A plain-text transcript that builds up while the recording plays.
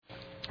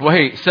Well,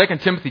 hey, 2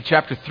 Timothy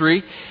chapter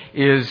 3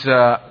 is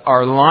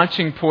our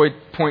launching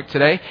point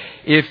today.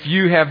 If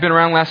you have been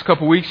around the last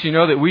couple of weeks, you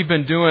know that we've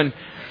been doing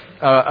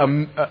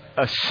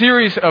a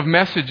series of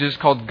messages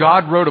called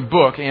God Wrote a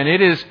Book. And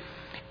in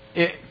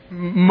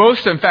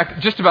fact,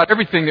 just about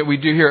everything that we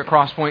do here at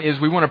Crosspoint is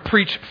we want to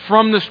preach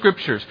from the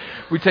Scriptures.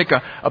 We take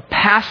a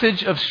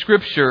passage of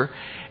Scripture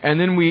and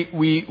then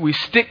we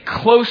stick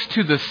close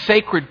to the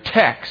sacred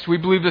text. We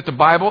believe that the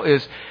Bible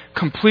is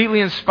completely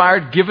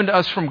inspired, given to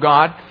us from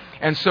God.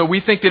 And so we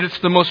think that it's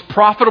the most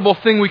profitable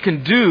thing we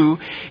can do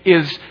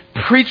is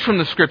preach from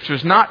the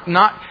Scriptures, not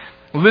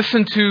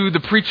listen to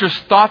the preacher's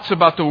thoughts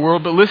about the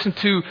world, but listen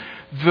to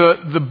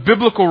the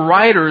biblical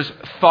writers'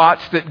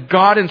 thoughts that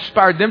God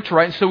inspired them to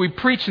write. And so we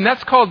preach, and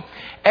that's called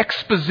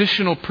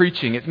expositional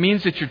preaching. It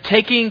means that you're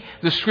taking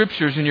the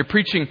Scriptures and you're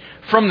preaching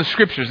from the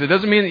Scriptures. It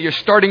doesn't mean that you're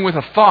starting with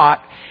a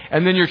thought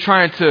and then you're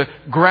trying to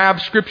grab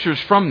Scriptures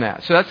from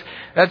that. So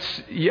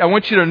that's I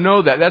want you to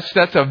know that.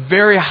 That's a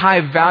very high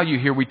value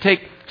here. We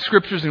take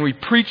Scriptures and we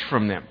preach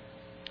from them.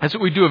 That's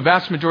what we do a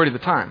vast majority of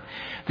the time.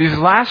 These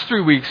last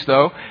 3 weeks,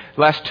 though,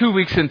 last 2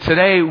 weeks and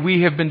today,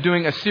 we have been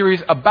doing a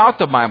series about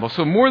the Bible.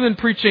 So more than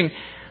preaching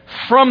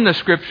from the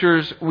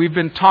Scriptures, we've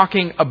been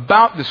talking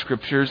about the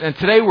Scriptures. And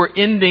today we're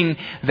ending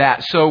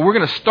that. So we're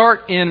going to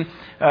start in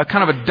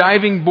kind of a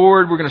diving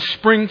board. We're going to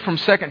spring from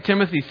 2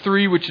 Timothy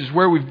 3, which is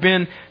where we've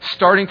been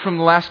starting from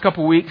the last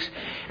couple of weeks.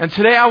 And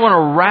today I want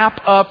to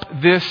wrap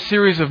up this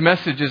series of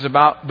messages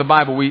about the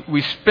Bible.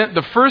 We spent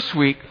the first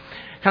week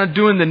kind of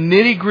doing the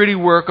nitty-gritty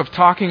work of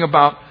talking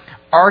about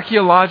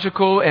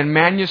archaeological and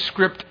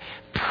manuscript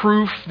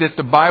proof that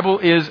the Bible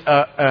is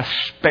a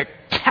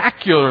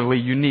spectacularly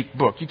unique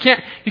book. You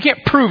can't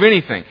prove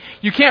anything.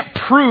 You can't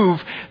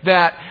prove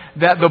that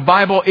the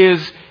Bible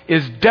is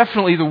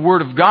definitely the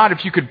Word of God.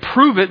 If you could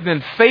prove it,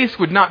 then faith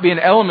would not be an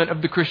element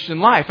of the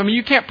Christian life. I mean,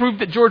 you can't prove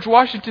that George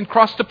Washington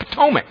crossed the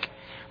Potomac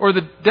or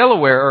the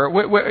Delaware or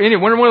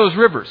one of those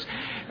rivers.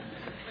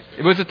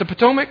 Was it the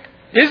Potomac?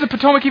 Is the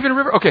Potomac even a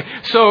river? Okay,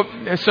 so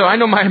I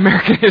know my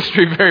American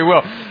history very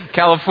well.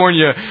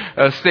 California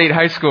State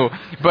High School.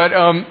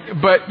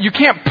 But you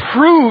can't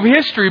prove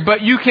history,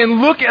 but you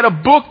can look at a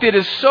book that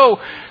is so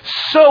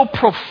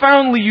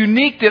profoundly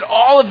unique that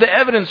all of the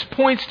evidence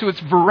points to its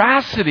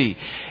veracity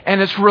and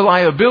its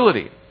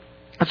reliability.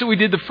 That's what we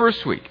did the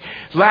first week.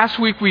 Last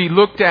week we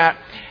looked at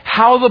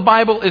how the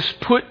Bible is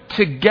put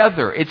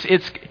together.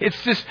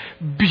 It's this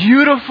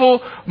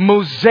beautiful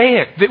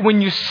mosaic that when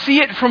you see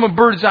it from a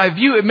bird's eye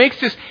view, it makes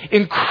this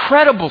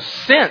incredible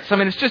sense. I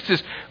mean, it's just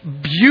this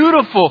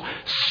beautiful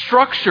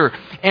structure.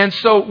 And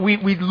so we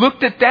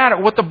looked at that,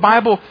 at what the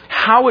Bible,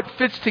 how it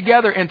fits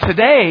together. And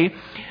today,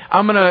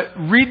 I'm going to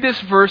read this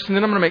verse and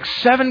then I'm going to make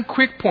 7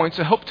 quick points.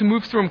 I hope to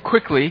move through them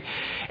quickly.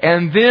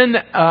 And then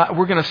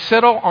we're going to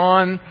settle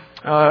on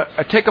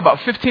take about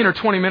 15 or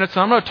 20 minutes,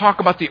 and I'm going to talk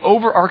about the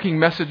overarching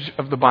message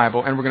of the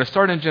Bible, and we're going to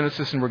start in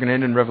Genesis, and we're going to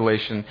end in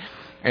Revelation.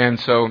 And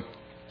so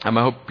I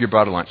hope you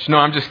brought a lunch. No,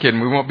 I'm just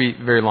kidding. We won't be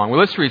very long. Well,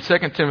 let's read 2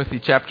 Timothy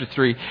chapter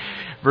 3,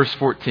 verse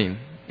 14.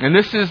 And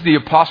this is the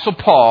Apostle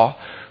Paul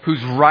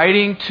who's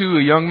writing to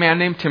a young man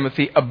named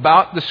Timothy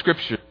about the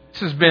Scripture.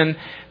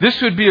 This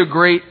would be a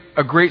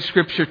great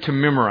scripture to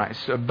memorize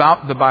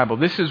about the Bible.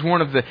 This is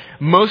one of the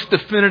most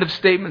definitive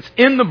statements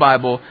in the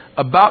Bible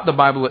about the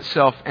Bible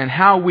itself and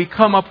how we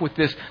come up with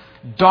this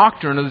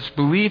doctrine or this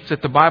belief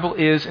that the Bible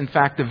is, in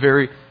fact, the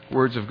very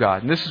words of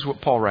God. And this is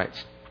what Paul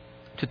writes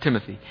to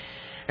Timothy.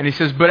 And he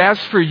says, "But as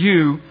for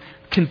you,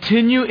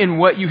 continue in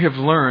what you have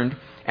learned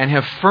and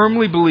have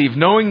firmly believed,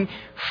 knowing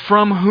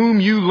from whom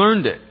you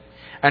learned it,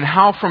 and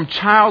how from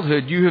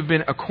childhood you have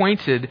been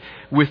acquainted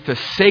with the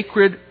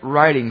sacred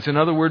writings." In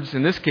other words,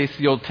 in this case,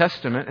 the Old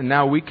Testament, and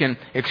now we can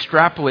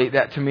extrapolate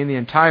that to mean the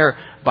entire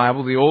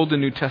Bible, the Old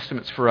and New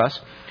Testaments for us,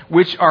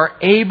 which are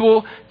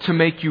able to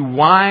make you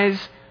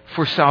wise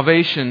for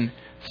salvation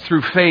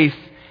through faith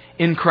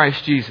in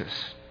Christ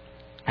Jesus.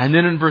 And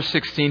then in verse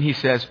 16 he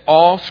says,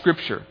 all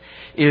Scripture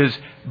is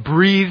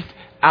breathed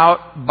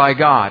out by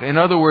God. In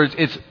other words,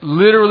 it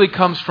literally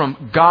comes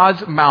from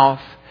God's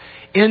mouth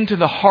into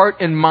the heart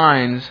and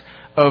minds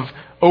of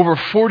over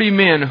 40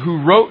 men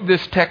who wrote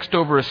this text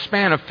over a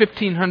span of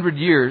 1,500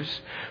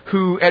 years,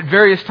 who at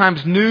various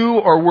times knew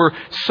or were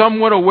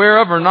somewhat aware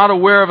of or not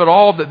aware of at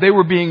all that they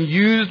were being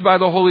used by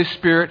the Holy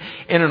Spirit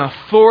in an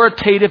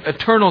authoritative,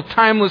 eternal,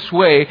 timeless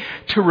way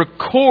to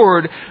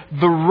record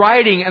the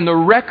writing and the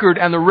record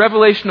and the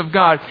revelation of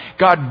God.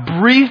 God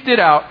breathed it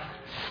out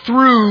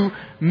through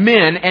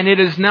men, and it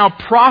is now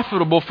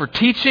profitable for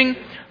teaching,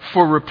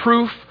 for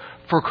reproof,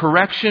 for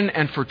correction,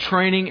 and for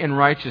training in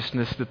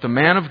righteousness, that the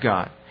man of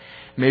God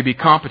may be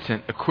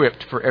competent,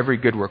 equipped for every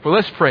good work. Well,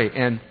 let's pray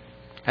and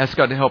ask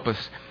God to help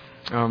us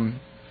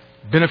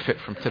benefit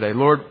from today.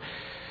 Lord,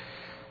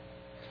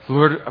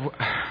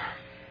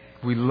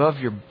 we love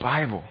your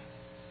Bible.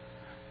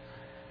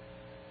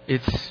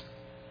 It's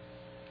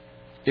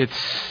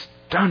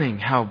stunning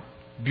how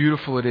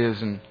beautiful it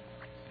is, and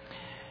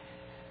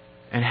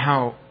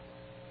how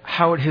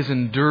it has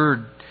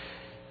endured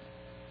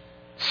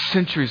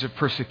centuries of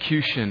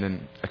persecution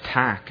and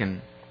attack,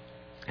 and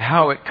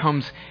how it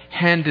comes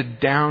handed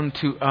down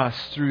to us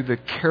through the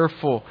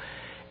careful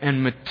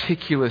and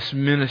meticulous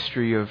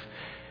ministry of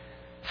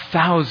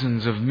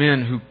thousands of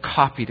men who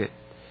copied it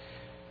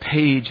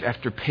page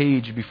after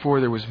page before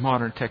there was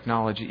modern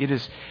technology. It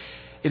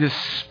is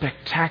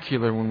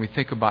spectacular when we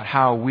think about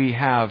how we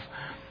have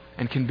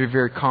and can be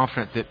very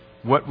confident that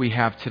what we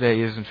have today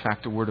is in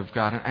fact the Word of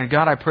God. And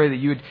God, I pray that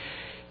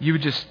you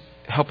would just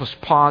help us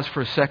pause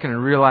for a second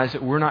and realize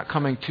that we're not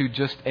coming to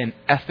just an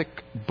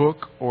ethic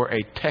book or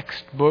a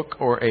textbook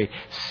or a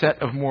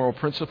set of moral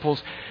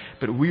principles,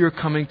 but we are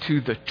coming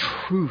to the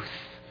truth.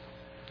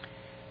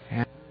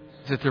 And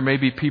that there may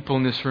be people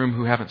in this room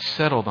who haven't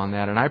settled on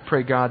that. And I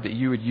pray, God, that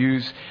you would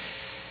use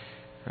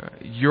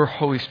your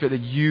Holy Spirit,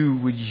 that you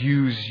would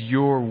use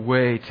your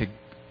way to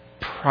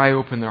pry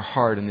open their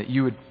heart, and that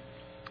you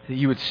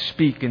would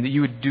speak, and that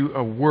you would do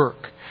a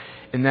work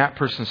in that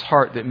person's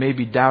heart that may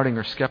be doubting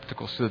or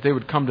skeptical, so that they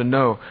would come to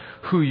know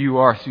who you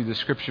are through the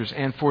Scriptures.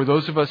 And for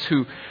those of us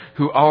who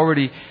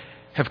already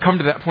have come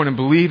to that point and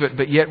believe it,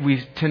 but yet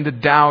we tend to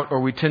doubt, or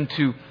we tend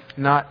to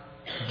not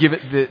give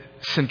it the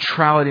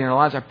centrality in our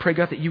lives, I pray,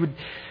 God, that you would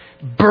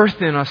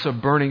birth in us a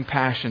burning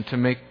passion to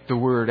make the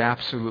Word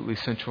absolutely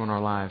central in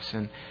our lives.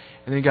 And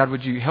then, God,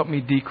 would you help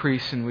me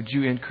decrease, and would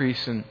you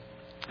increase? And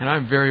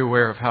I'm very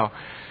aware of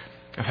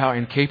how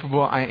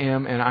incapable I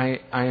am, and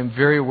I am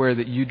very aware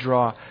that you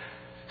draw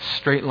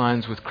straight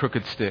lines with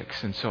crooked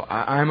sticks. And so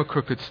I'm a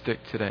crooked stick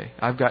today.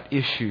 I've got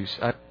issues.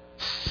 I've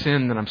got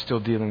sin that I'm still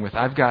dealing with.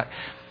 I've got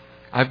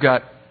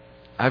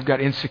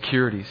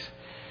insecurities.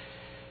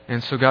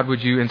 And so, God,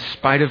 would you, in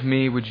spite of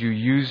me, would you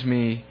use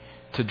me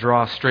to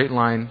draw a straight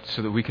line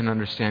so that we can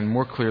understand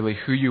more clearly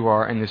who you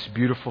are and this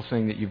beautiful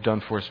thing that you've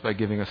done for us by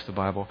giving us the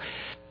Bible.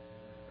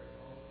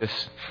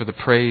 This for the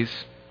praise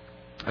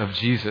of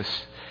Jesus,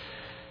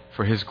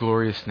 for His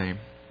glorious name.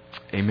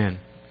 Amen.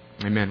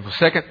 Amen. Well,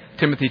 2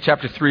 Timothy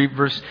chapter 3,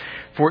 verse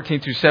 14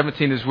 through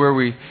 17 is where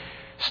we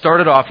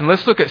started off. And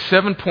let's look at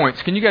 7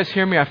 points. Can you guys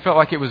hear me? I felt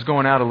like it was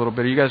going out a little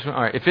bit. Are you guys, all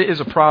right? If it is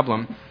a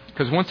problem,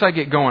 because once I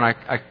get going,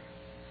 I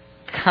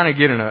kind of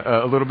get in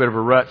a little bit of a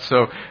rut.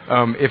 So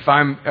if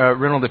I'm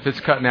Reynold, if it's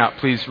cutting out,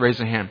 please raise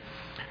a hand.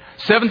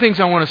 7 things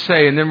I want to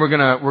say, and then we're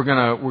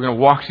gonna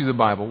walk through the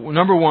Bible.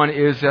 Number 1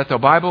 is that the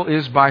Bible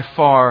is by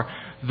far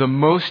the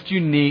most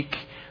unique,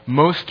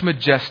 most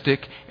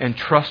majestic, and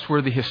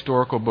trustworthy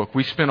historical book.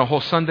 We spent a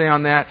whole Sunday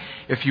on that.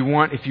 If you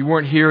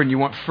weren't here and you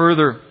want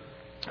further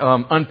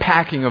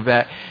unpacking of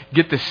that,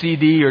 get the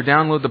CD or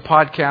download the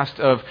podcast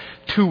of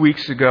 2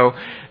 weeks ago.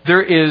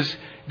 There is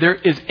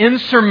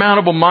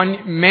insurmountable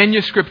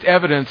manuscript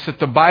evidence that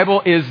the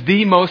Bible is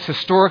the most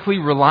historically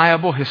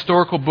reliable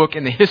historical book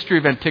in the history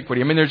of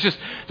antiquity. I mean,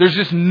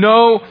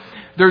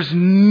 there's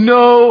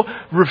no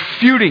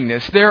refuting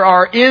this. There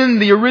are, in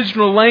the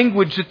original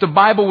language that the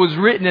Bible was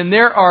written in,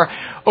 there are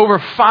over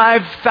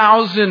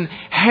 5,000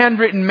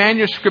 handwritten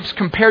manuscripts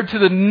compared to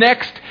the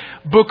next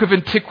book of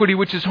antiquity,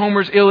 which is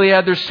Homer's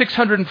Iliad. There's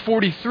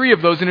 643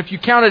 of those. And if you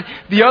counted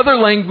the other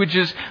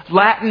languages,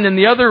 Latin and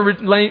the other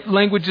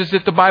languages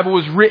that the Bible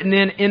was written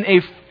in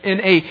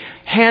a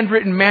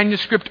handwritten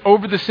manuscript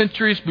over the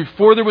centuries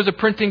before there was a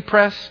printing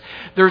press,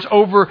 there's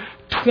over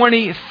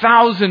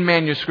 20,000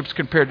 manuscripts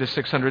compared to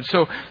 600.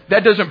 So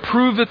that doesn't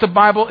prove that the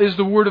Bible is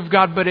the Word of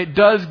God, but it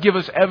does give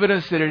us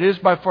evidence that it is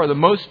by far the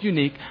most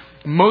unique,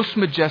 most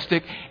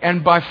majestic,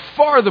 and by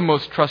far the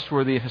most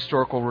trustworthy and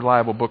historical,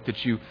 reliable book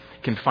that you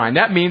can find.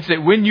 That means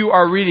that when you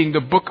are reading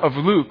the book of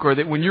Luke, or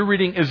that when you're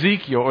reading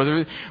Ezekiel,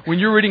 or when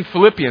you're reading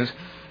Philippians,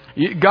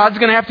 God's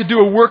going to have to do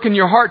a work in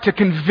your heart to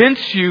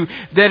convince you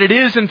that it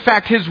is in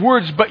fact His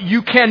words, but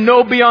you can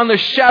know beyond the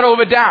shadow of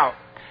a doubt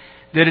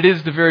that it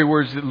is the very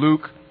words that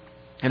Luke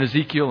and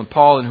Ezekiel and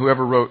Paul and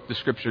whoever wrote the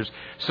Scriptures.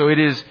 So it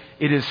is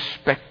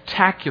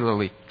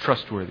spectacularly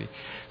trustworthy.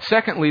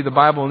 Secondly, the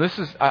Bible, and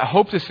I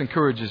hope this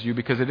encourages you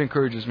because it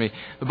encourages me.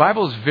 The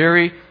Bible is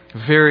very,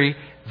 very,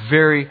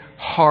 very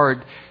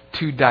hard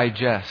to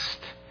digest.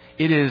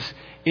 It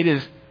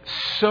is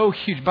so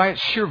huge. By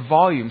its sheer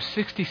volume,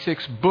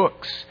 66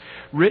 books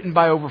written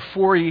by over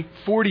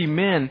 40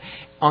 men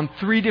on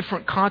 3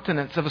 different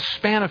continents of a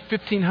span of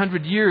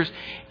 1,500 years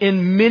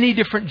in many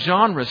different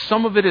genres.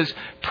 Some of it is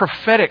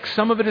prophetic.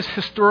 Some of it is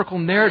historical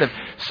narrative.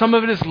 Some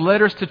of it is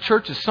letters to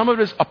churches. Some of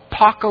it is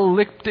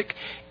apocalyptic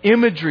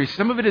imagery.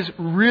 Some of it is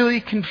really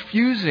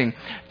confusing.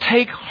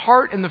 Take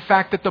heart in the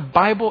fact that the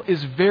Bible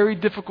is very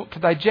difficult to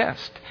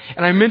digest.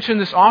 And I mention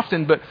this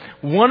often, but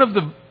one of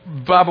the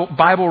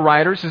Bible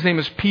writers, his name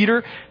is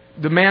Peter,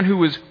 the man who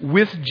was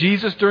with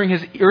Jesus during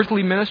His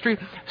earthly ministry,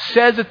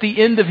 says at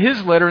the end of his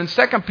letter in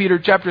 2 Peter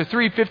chapter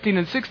 3, 15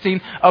 and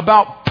 16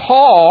 about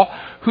Paul,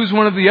 who's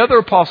one of the other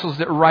apostles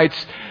that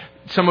writes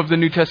some of the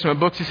New Testament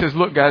books. He says,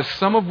 look guys,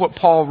 some of what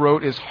Paul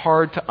wrote is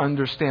hard to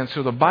understand.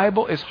 So the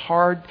Bible is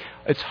hard.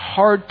 It's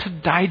hard to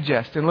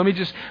digest. And let me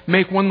just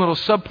make one little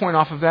sub-point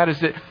off of that,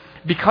 is that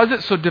because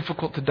it's so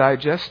difficult to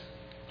digest,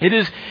 it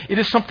is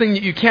something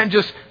that you can't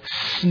just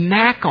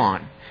snack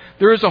on.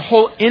 There is a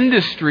whole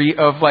industry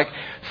of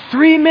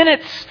 3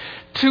 minutes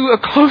to a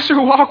closer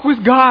walk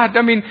with God.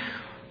 I mean,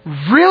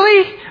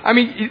 Really? I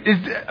mean,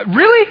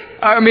 really?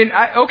 I mean,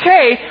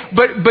 okay,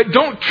 but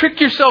don't trick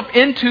yourself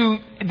into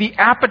the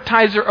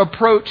appetizer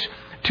approach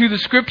to the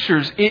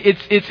Scriptures.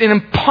 It's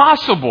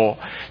impossible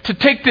to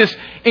take this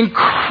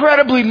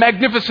incredibly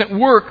magnificent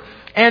work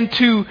and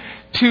to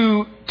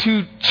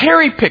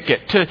cherry pick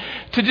it,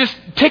 to just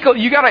take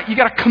you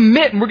gotta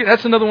commit. And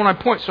that's another one I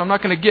point, so I'm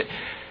not going to get.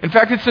 In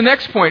fact, it's the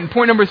next point. And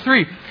point number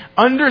 3,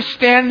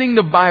 understanding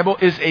the Bible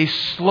is a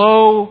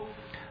slow,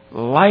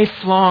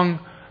 lifelong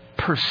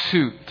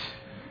pursuit.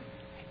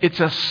 It's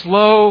a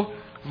slow,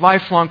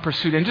 lifelong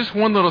pursuit. And just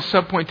one little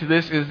subpoint to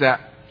this is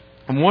that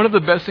one of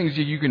the best things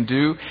that you can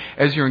do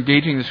as you're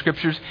engaging the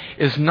Scriptures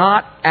is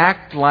not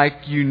act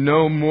like you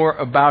know more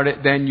about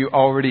it than you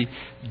already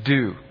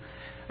do.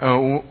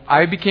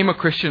 I became a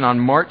Christian on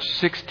March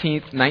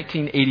 16th,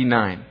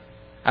 1989.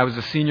 I was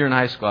a senior in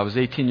high school. I was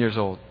 18 years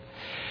old.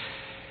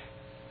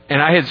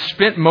 And I had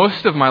spent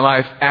most of my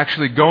life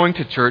actually going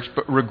to church,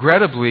 but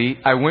regrettably,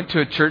 I went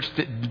to a church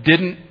that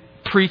didn't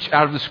preach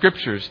out of the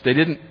Scriptures. They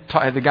didn't.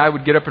 The guy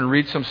would get up and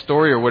read some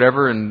story or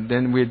whatever, and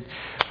then we'd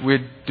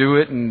do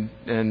it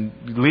and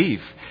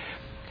leave.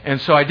 And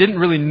so I didn't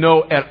really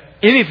know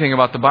anything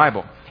about the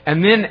Bible.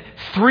 And then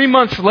 3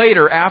 months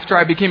later, after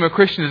I became a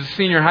Christian as a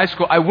senior in high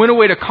school, I went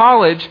away to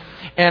college,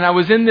 and I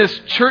was in this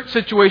church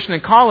situation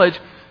in college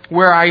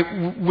where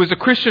I was a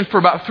Christian for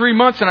about 3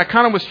 months, and I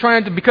kind of was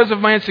trying to, because of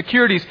my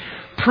insecurities,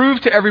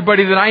 prove to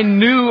everybody that I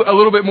knew a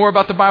little bit more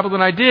about the Bible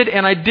than I did,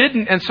 and I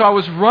didn't. And so I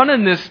was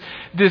running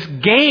this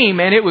game,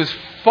 and it was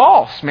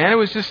false, man. It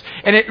was just,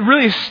 and it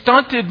really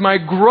stunted my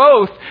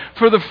growth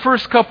for the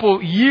first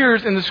couple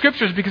years in the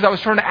Scriptures because I was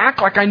trying to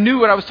act like I knew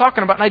what I was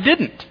talking about, and I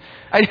didn't.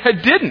 I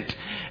didn't.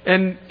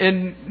 And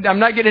I'm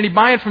not getting any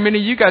buy-in from any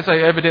of you guys.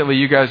 Evidently,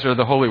 you guys are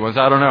the holy ones.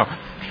 I don't know.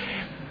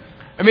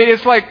 I mean,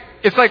 it's like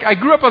I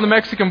grew up on the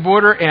Mexican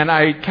border, and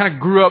I kind of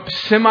grew up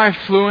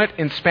semi-fluent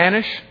in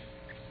Spanish.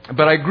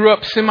 But I grew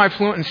up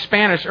semi-fluent in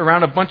Spanish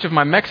around a bunch of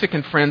my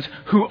Mexican friends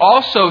who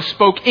also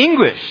spoke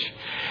English.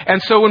 And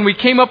so when we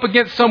came up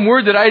against some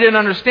word that I didn't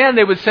understand,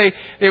 they would say,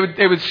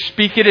 they would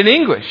speak it in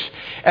English.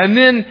 And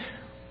then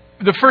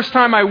the first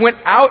time I went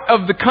out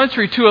of the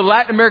country to a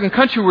Latin American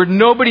country where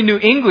nobody knew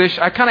English,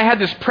 I kind of had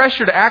this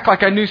pressure to act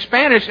like I knew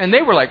Spanish, and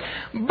they were like,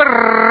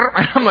 brrr,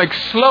 and I'm like,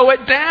 slow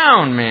it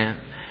down, man.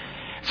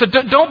 So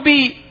don't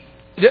be,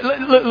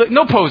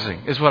 no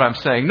posing is what I'm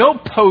saying. No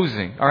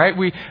posing, all right?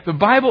 The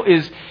Bible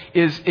is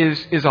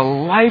a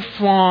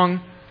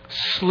lifelong,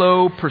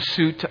 slow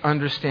pursuit to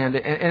understand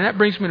it. And that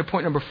brings me to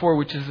point number 4,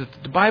 which is that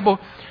the Bible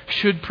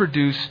should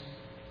produce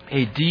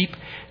a deep,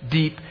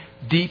 deep,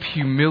 deep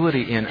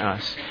humility in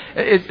us.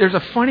 There's a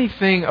funny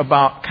thing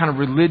about kind of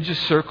religious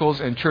circles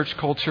and church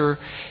culture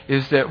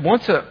is that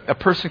once a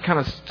person kind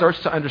of starts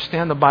to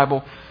understand the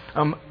Bible,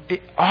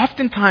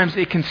 oftentimes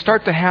it can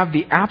start to have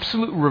the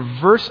absolute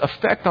reverse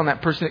effect on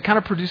that person. It kind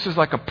of produces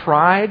like a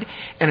pride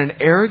and an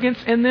arrogance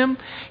in them.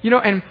 You know,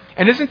 and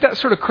isn't that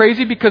sort of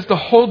crazy? Because the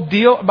whole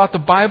deal about the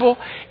Bible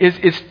is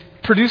it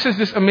produces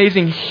this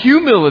amazing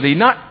humility,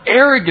 not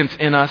arrogance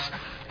in us.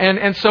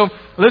 And so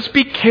let's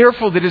be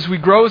careful that as we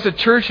grow as a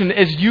church and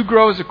as you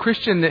grow as a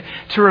Christian,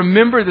 to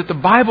remember that the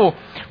Bible,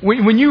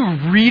 when you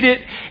read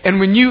it and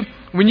when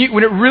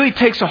it really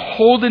takes a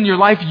hold in your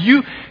life,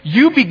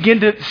 you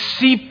begin to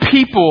see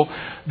people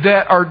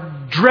that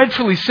are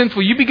dreadfully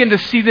sinful. You begin to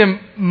see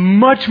them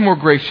much more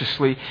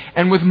graciously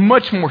and with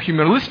much more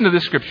humility. Listen to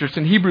this scripture. It's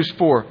in Hebrews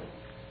 4,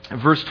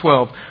 verse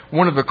 12.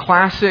 One of the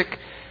classic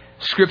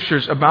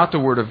scriptures about the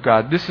Word of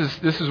God. This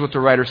is what the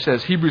writer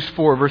says. Hebrews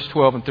 4, verse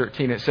 12 and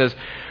 13. It says,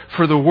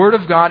 "For the Word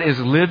of God is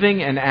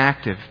living and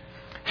active,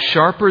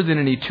 sharper than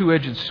any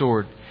two-edged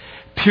sword,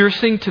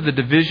 piercing to the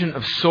division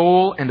of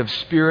soul and of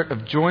spirit,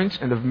 of joints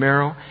and of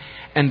marrow,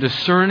 and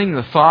discerning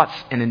the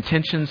thoughts and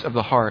intentions of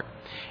the heart."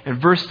 And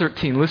verse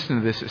 13, listen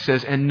to this. It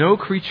says, "And no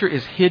creature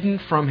is hidden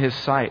from His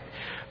sight,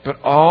 but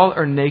all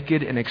are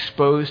naked and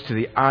exposed to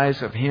the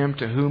eyes of Him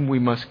to whom we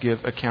must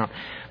give account."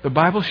 The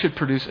Bible should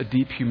produce a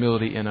deep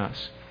humility in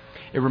us.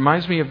 It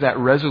reminds me of that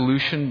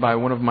resolution by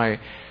one of my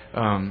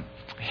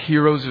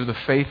heroes of the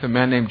faith, a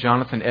man named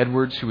Jonathan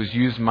Edwards, who was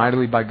used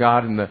mightily by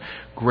God in the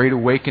Great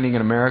Awakening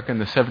in America in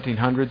the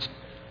 1700s.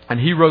 And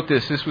he wrote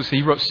this.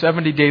 He wrote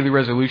 70 daily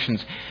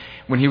resolutions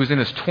when he was in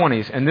his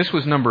 20s, and this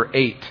was number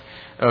 8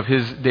 of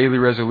his daily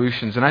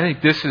resolutions. And I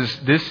think this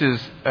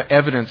is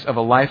evidence of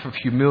a life of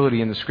humility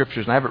in the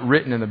Scriptures. And I have it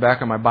written in the back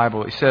of my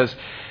Bible. He says,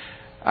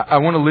 "I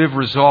want to live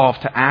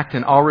resolved to act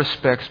in all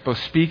respects, both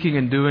speaking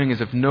and doing,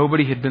 as if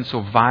nobody had been so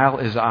vile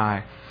as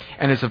I,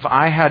 and as if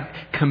I had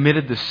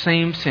committed the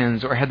same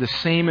sins or had the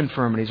same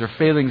infirmities or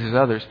failings as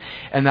others,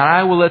 and that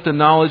I will let the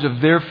knowledge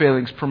of their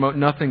failings promote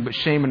nothing but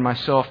shame in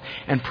myself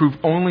and prove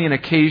only an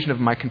occasion of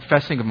my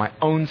confessing of my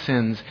own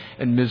sins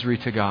and misery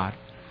to God."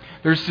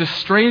 There's this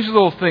strange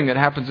little thing that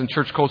happens in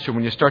church culture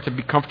when you start to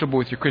be comfortable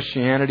with your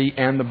Christianity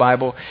and the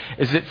Bible,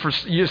 is that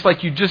it's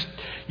like you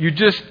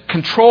just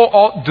Control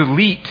Alt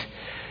Delete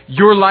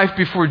your life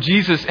before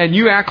Jesus, and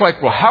you act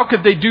like, well, how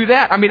could they do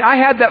that? I mean, I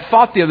had that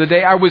thought the other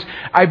day.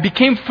 I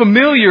became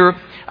familiar,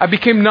 I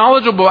became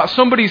knowledgeable about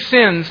somebody's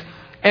sins,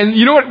 And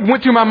you know what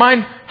went through my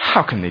mind?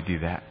 How can they do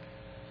that?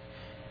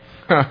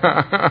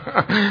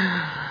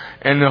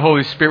 And the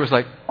Holy Spirit was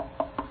like,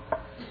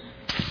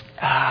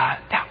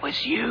 that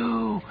was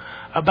you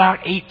about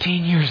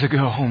 18 years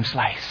ago, Home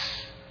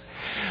Slice.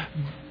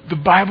 The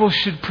Bible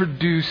should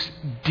produce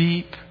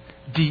deep,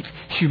 deep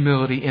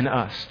humility in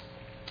us.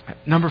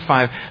 Number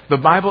 5, the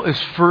Bible is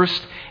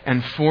first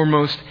and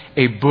foremost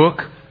a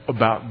book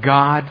about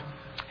God,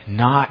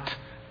 not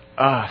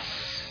us.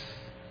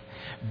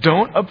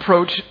 Don't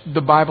approach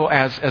the Bible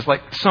as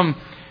like some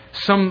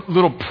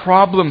little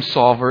problem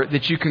solver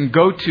that you can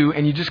go to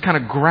and you just kind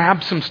of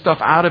grab some stuff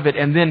out of it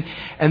and then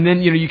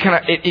you kind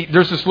of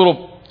there's this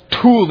little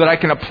tool that I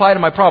can apply to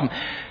my problem.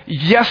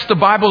 Yes, the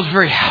Bible is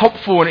very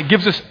helpful and it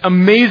gives us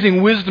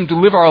amazing wisdom to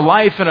live our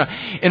life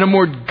in a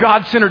more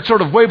God-centered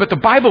sort of way. But the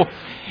Bible,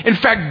 in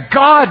fact,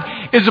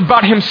 God is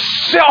about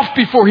Himself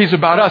before He's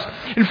about us.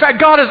 In fact,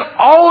 God is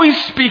always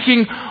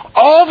speaking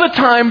all the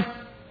time,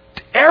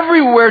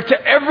 everywhere,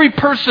 to every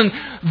person.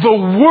 The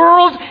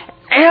world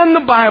and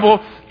the Bible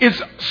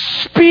is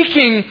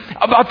speaking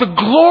about the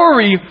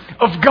glory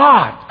of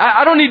God.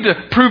 I don't need to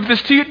prove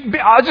this to you.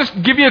 I'll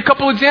just give you a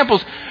couple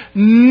examples.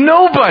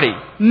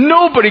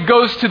 Nobody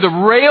goes to the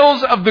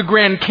rails of the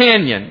Grand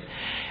Canyon,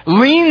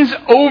 leans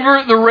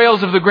over the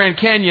rails of the Grand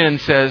Canyon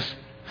and says,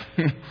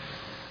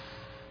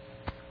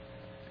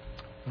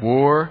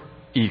 War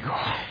Eagle.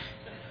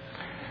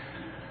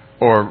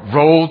 Or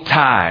Roll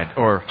Tide.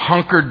 Or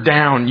Hunker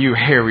Down, you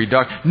hairy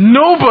dog.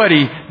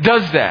 Nobody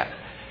does that.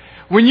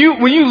 When you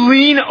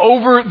lean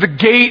over the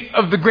gate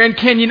of the Grand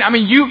Canyon, I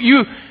mean,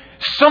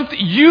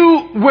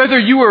 whether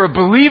you are a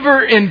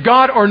believer in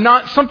God or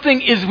not,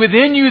 something is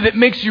within you that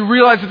makes you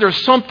realize that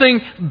there's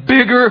something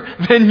bigger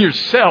than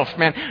yourself,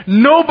 man.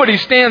 Nobody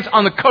stands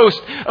on the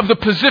coast of the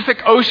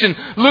Pacific Ocean,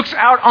 looks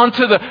out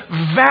onto the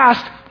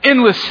vast,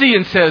 endless sea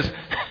and says,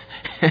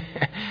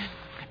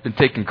 been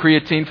taking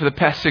creatine for the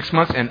past 6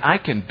 months and I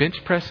can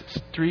bench press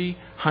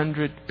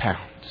 300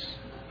 pounds.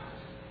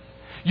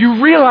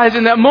 You realize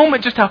in that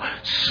moment just how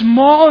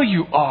small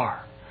you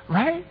are,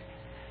 right?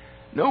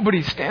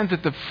 Nobody stands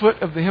at the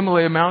foot of the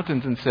Himalaya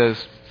mountains and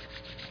says,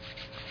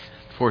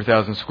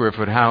 4,000 square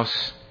foot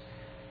house,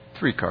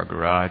 3-car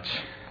garage,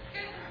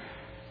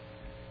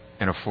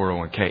 and a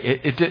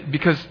 401k.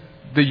 Because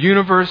the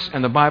universe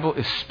and the Bible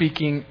is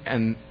speaking,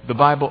 and the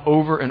Bible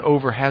over and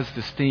over has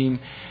this theme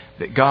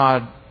that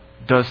God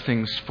does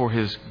things for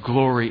His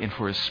glory and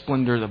for His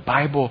splendor. The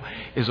Bible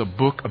is a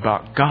book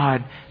about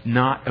God,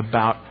 not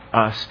about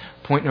us.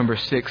 Point number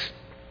 6,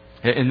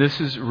 and this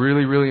is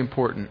really, really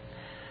important.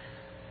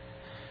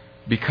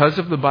 Because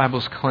of the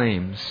Bible's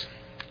claims,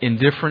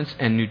 indifference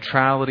and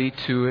neutrality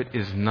to it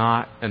is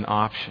not an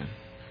option.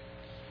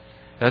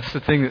 That's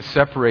the thing that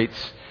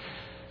separates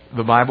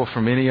the Bible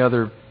from any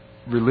other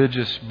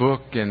religious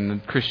book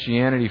and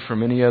Christianity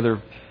from any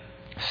other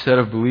set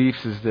of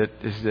beliefs is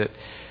that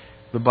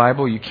the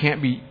Bible, you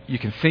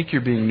can think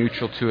you're being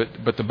neutral to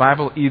it, but the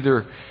Bible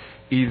either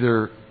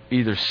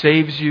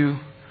saves you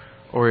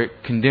or it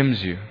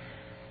condemns you.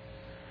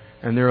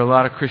 And there are a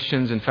lot of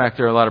Christians, in fact,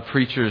 there are a lot of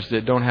preachers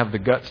that don't have the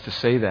guts to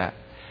say that.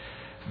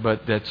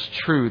 But that's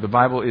true. The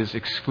Bible is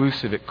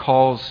exclusive. It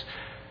calls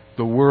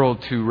the world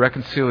to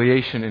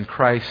reconciliation in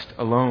Christ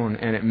alone.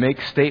 And it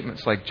makes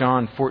statements like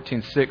John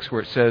 14:6,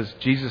 where it says,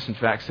 Jesus, in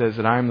fact, says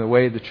that I am the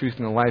way, the truth,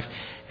 and the life,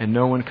 and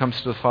no one comes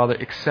to the Father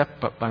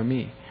except but by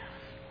me.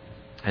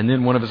 And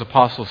then one of His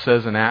apostles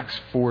says in Acts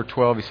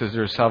 4:12, he says,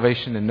 there is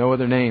salvation in no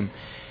other name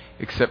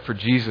except for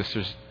Jesus.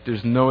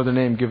 There's no other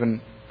name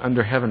given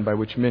under heaven by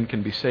which men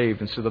can be saved.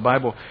 And so the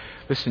Bible,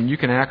 listen, you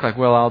can act like,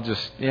 well,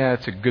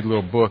 it's a good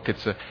little book.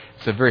 It's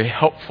a very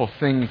helpful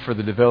thing for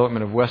the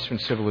development of Western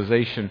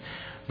civilization.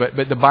 But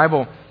the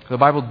Bible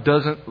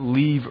doesn't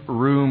leave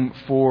room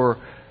for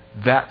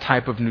that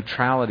type of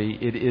neutrality.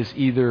 It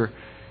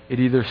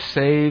either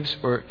saves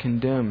or it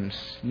condemns.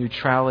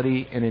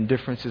 Neutrality and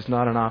indifference is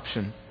not an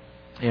option.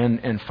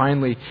 And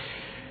finally,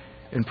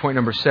 in point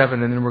number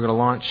 7, and then we're going to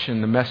launch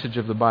in the message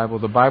of the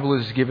Bible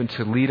is given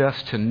to lead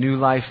us to new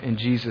life in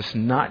Jesus,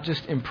 not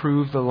just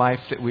improve the life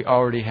that we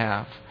already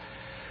have.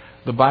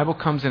 The Bible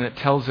comes and it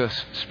tells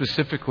us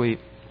specifically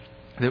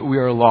that we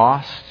are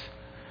lost,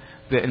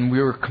 and we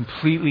are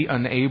completely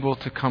unable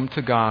to come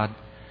to God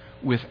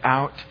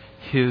without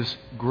His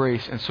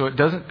grace. And so it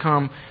doesn't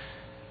come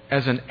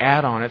as an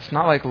add-on. It's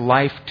not like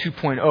Life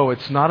 2.0.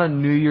 It's not a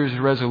New Year's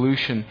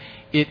resolution.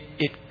 It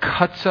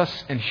cuts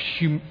us and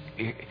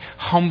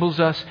humbles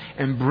us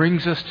and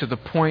brings us to the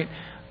point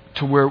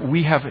to where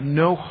we have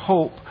no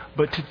hope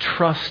but to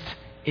trust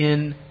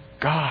in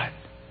God.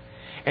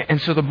 And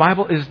so the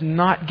Bible is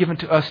not given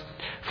to us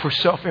for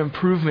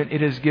self-improvement.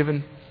 It is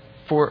given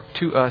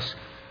to us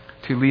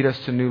to lead us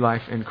to new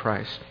life in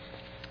Christ.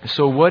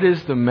 So what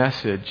is the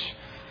message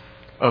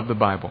of the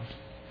Bible?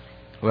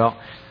 Well,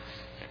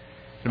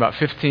 in about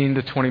 15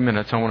 to 20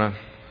 minutes, I want to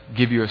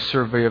give you a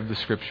survey of the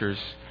Scriptures.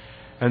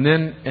 And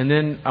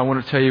then I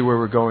want to tell you where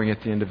we're going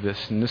at the end of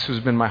this. And this has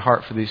been my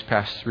heart for these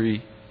past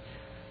 3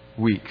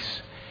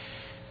 weeks.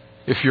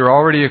 If you're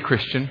already a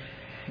Christian,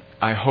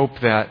 I hope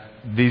that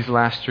these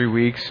last 3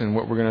 weeks and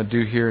what we're going to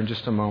do here in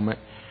just a moment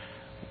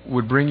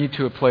would bring you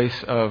to a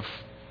place of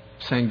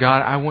saying,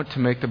 God, I want to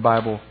make the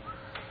Bible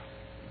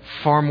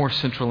far more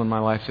central in my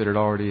life than it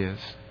already is.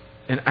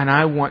 And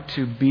I want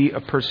to be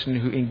a person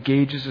who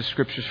engages the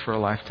Scriptures for a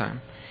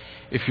lifetime.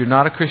 If you're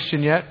not a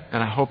Christian yet,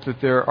 and I hope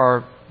that there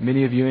are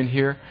many of you in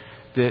here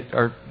that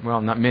are,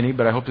 well, not many,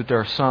 but I hope that there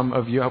are some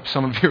of you. I hope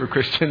some of you are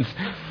Christians.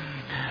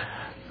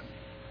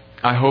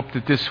 I hope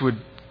that this would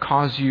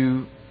cause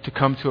you to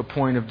come to a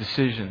point of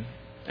decision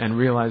and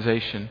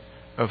realization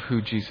of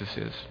who Jesus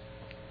is.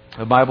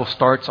 The Bible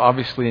starts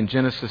obviously in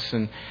Genesis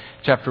in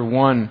chapter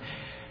 1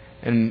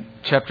 and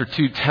chapter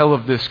 2 tell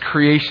of this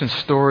creation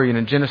story. And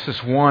in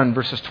Genesis 1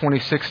 verses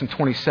 26 and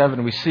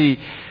 27 we see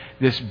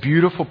this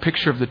beautiful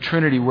picture of the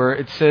Trinity where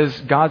it says,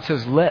 God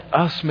says, let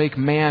us make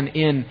man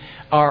in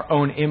our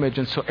own image.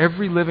 And so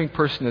every living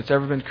person that's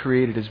ever been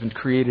created has been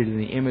created in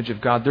the image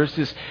of God. There's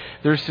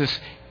this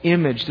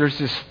image, there's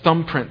this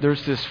thumbprint,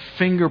 there's this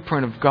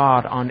fingerprint of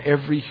God on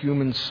every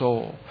human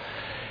soul.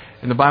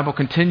 And the Bible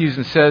continues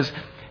and says,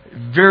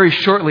 very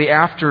shortly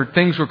after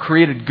things were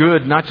created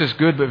good, not just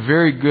good, but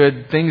very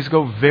good, things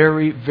go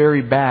very,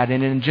 very bad.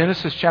 And in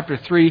Genesis chapter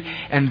 3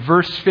 and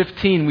verse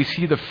 15, we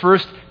see the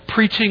first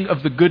preaching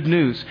of the good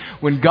news.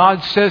 When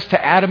God says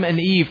to Adam and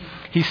Eve,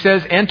 He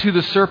says, and to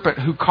the serpent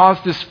who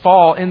caused this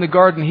fall in the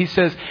garden, He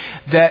says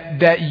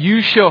that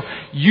you shall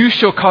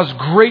cause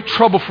great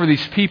trouble for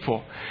these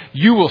people.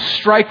 You will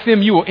strike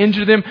them, you will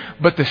injure them,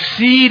 but the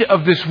seed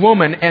of this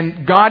woman,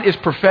 and God is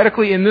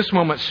prophetically in this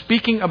moment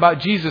speaking about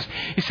Jesus.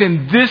 He's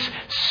saying this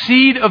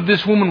seed of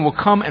this woman will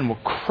come and will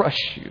crush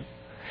you.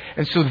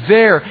 And so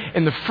there,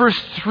 in the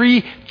first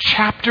 3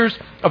 chapters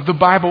of the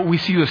Bible, we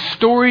see the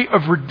story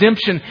of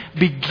redemption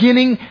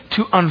beginning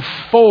to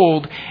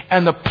unfold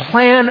and the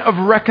plan of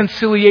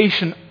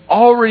reconciliation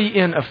already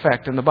in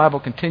effect. And the Bible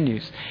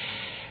continues.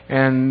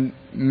 And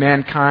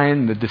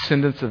mankind, the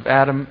descendants of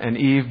Adam and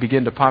Eve,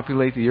 begin to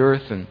populate the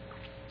earth.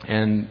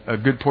 And a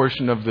good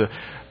portion of the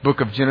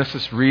book of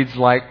Genesis reads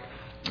like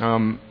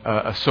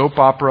a soap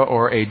opera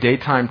or a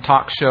daytime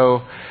talk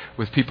show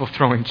with people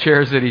throwing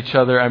chairs at each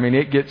other. I mean,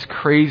 it gets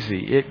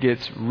crazy. It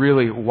gets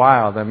really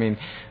wild. I mean,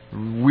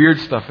 weird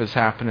stuff is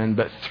happening.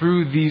 But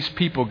through these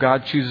people,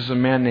 God chooses a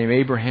man named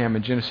Abraham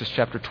in Genesis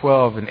chapter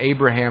 12. And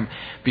Abraham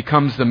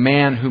becomes the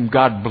man whom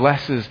God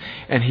blesses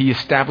and He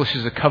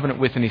establishes a covenant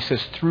with. And He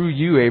says, through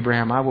you,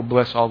 Abraham, I will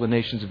bless all the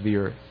nations of the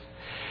earth.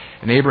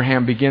 And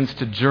Abraham begins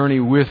to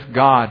journey with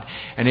God.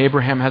 And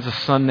Abraham has a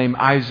son named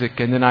Isaac.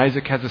 And then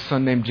Isaac has a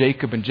son named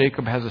Jacob. And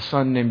Jacob has a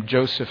son named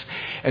Joseph.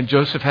 And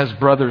Joseph has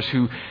brothers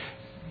who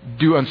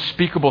do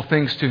unspeakable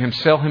things to him,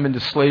 sell him into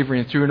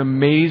slavery. And through an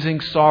amazing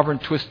sovereign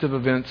twist of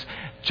events,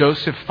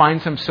 Joseph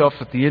finds himself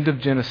at the end of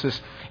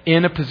Genesis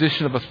in a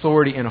position of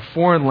authority in a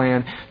foreign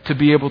land to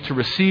be able to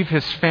receive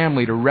his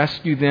family, to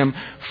rescue them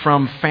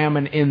from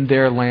famine in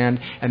their land.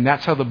 And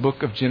that's how the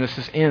book of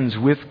Genesis ends,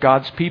 with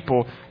God's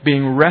people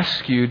being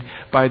rescued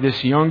by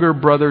this younger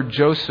brother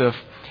Joseph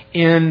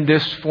in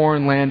this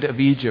foreign land of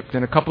Egypt.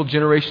 And a couple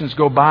generations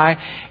go by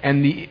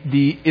and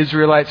the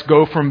Israelites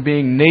go from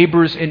being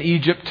neighbors in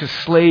Egypt to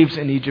slaves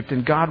in Egypt.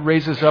 And God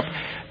raises up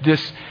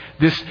this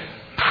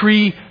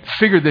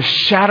prefigure, the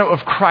shadow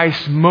of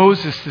Christ,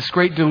 Moses, this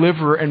great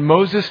deliverer. And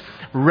Moses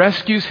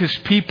rescues his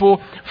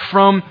people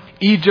from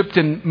Egypt.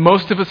 And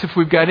most of us, if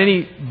we've got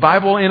any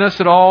Bible in us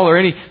at all or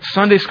any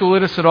Sunday school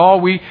in us at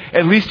all, we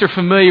at least are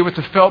familiar with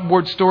the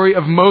felt-board story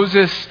of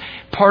Moses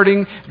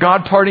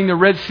God parting the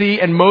Red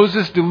Sea and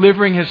Moses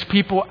delivering his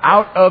people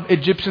out of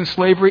Egyptian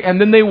slavery. And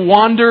then they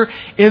wander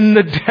in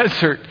the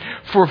desert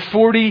for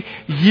 40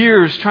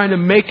 years trying to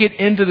make it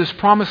into this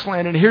promised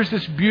land. And here's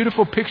this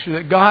beautiful picture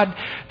that God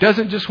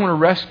doesn't just want to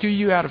rescue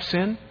you out of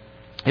sin.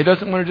 He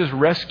doesn't want to just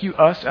rescue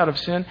us out of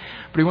sin,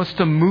 but He wants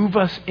to move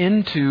us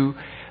into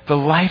the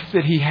life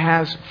that He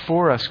has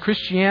for us.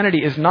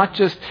 Christianity is not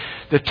just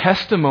the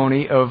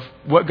testimony of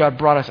what God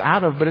brought us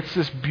out of, but it's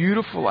this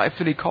beautiful life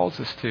that He calls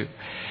us to.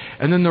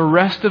 And then the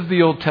rest of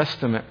the Old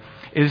Testament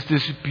is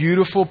this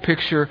beautiful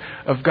picture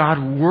of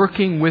God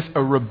working with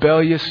a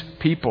rebellious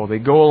people. They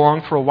go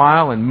along for a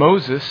while, and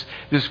Moses,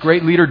 this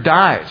great leader,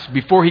 dies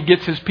before he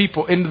gets his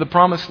people into the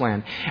promised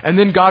land. And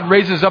then God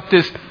raises up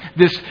this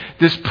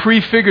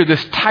prefigure,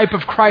 this type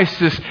of Christ,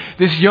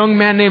 this young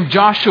man named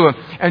Joshua.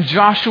 And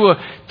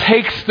Joshua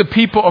takes the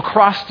people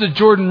across the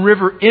Jordan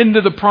River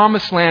into the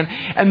promised land.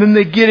 And then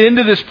they get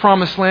into this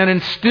promised land,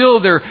 and still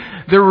they're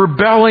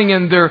rebelling,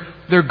 and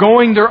they're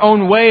going their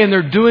own way, and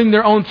they're doing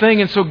their own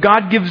thing. And so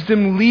God gives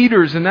them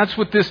leaders. And that's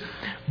what this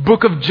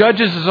book of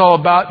Judges is all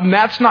about. And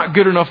that's not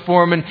good enough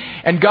for them.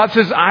 And God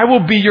says, I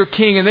will be your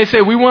king. And they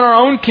say, we want our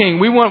own king.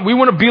 We want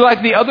to be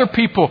like the other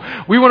people.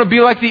 We want to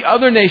be like the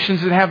other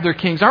nations that have their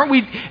kings. Aren't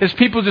we, as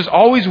people, just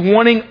always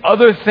wanting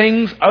other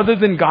things other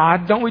than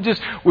God? Don't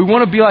we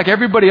want to be like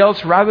everybody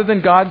else rather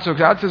than God? So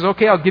God says,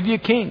 okay, I'll give you a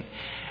king.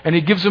 And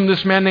He gives them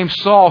this man named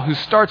Saul, who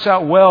starts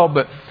out well,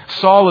 but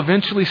Saul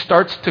eventually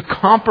starts to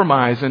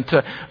compromise and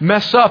to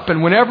mess up.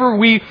 And whenever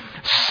we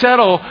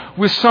settle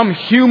with some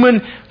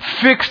human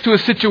fix to a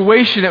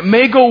situation. It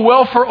may go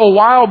well for a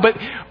while, but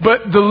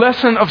the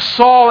lesson of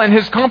Saul and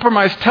his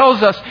compromise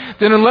tells us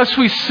that unless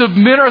we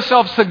submit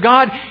ourselves to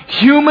God,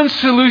 human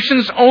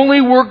solutions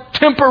only work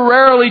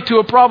temporarily to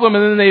a problem,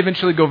 and then they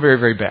eventually go very,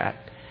 very bad.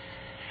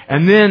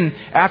 And then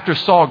after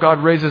Saul,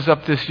 God raises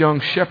up this young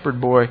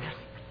shepherd boy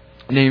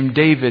named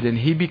David, and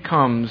he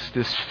becomes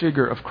this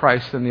figure of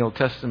Christ in the Old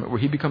Testament, where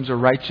he becomes a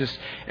righteous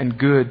and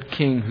good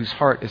king whose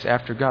heart is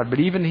after God. But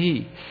even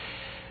he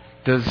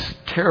does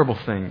terrible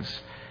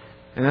things.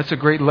 And that's a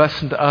great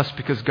lesson to us,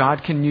 because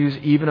God can use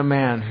even a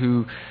man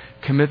who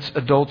commits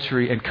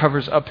adultery and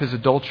covers up his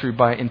adultery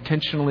by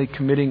intentionally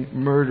committing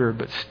murder,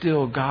 but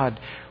still God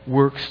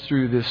works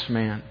through this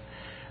man.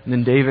 And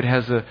then David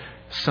has a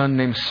son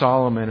named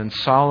Solomon, and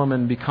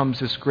Solomon becomes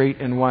this great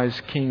and wise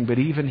king, but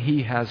even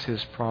he has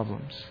his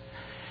problems.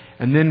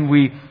 And then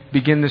we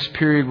begin this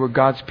period where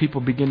God's people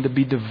begin to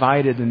be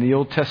divided. In the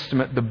Old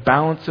Testament, the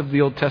balance of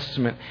the Old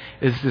Testament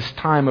is this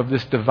time of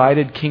this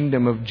divided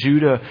kingdom of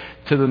Judah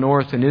to the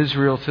north and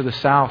Israel to the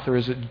south, or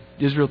is it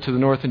Israel to the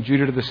north and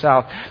Judah to the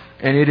south?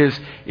 And it is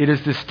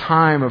this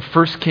time of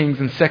 1 Kings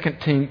and 2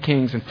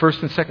 Kings and 1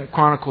 and 2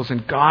 Chronicles,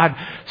 and God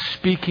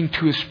speaking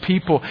to His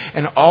people.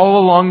 And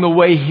all along the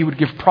way, He would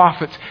give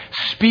prophets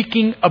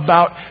speaking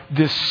about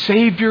this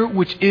Savior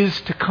which is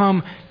to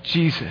come,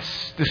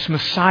 Jesus, this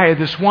Messiah,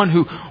 this one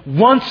who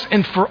once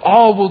and for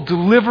all will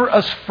deliver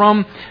us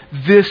from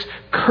this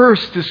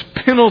curse, this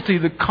penalty,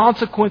 the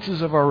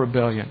consequences of our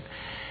rebellion.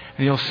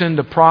 And He'll send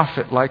a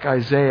prophet like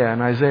Isaiah,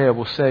 and Isaiah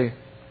will say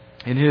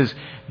in his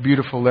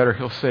beautiful letter,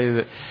 he'll say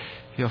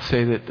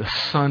that the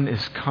Son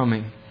is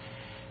coming,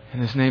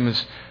 and His name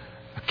is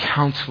a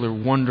Counselor,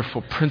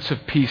 Wonderful, Prince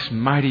of Peace,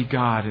 Mighty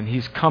God, and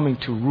He's coming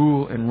to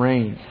rule and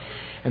reign.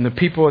 And the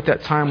people at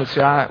that time would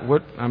say,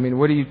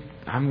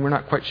 we're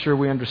not quite sure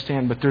we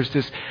understand, but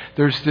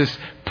there's this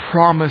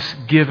promise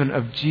given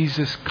of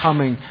Jesus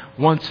coming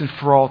once and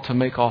for all to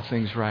make all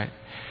things right.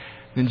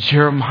 Then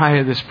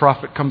Jeremiah, this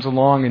prophet, comes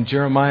along, and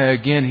Jeremiah,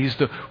 again, he's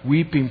the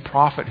weeping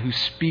prophet who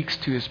speaks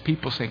to his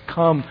people saying,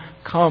 come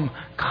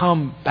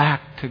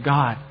back to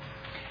God.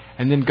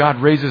 And then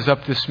God raises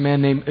up this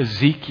man named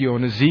Ezekiel,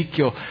 and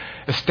Ezekiel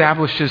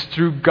establishes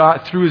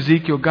through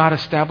Ezekiel, God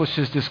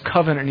establishes this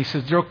covenant, and He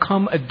says, there'll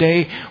come a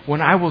day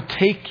when I will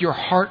take your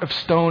heart of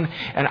stone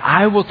and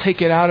I will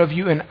take it out of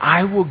you, and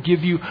I will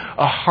give you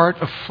a heart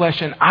of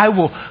flesh, and I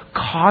will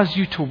cause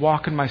you to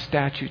walk in my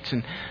statutes.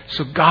 And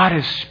so God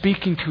is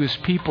speaking to His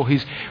people.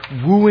 He's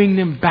wooing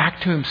them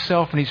back to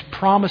Himself, and He's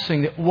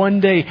promising that one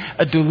day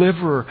a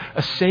deliverer,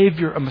 a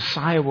Savior, a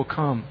Messiah will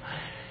come.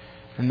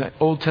 And the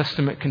Old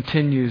Testament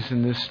continues,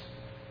 and this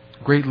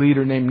great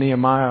leader named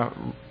Nehemiah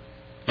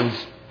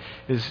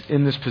is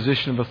in this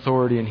position of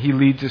authority, and he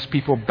leads his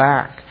people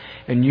back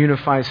and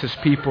unifies his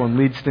people and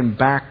leads them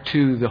back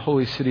to the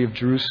holy city of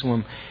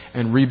Jerusalem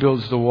and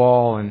rebuilds the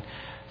wall. And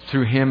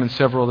through him and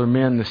several other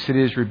men, the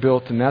city is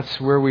rebuilt. And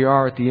that's where we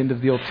are at the end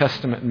of the Old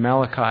Testament in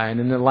Malachi. And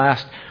in the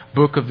last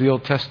book of the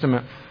Old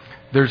Testament,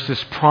 there's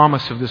this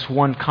promise of this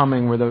one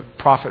coming where the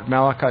prophet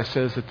Malachi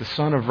says that the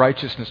Son of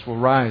Righteousness will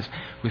rise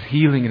with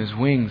healing in His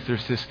wings.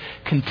 There's this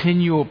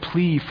continual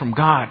plea from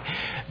God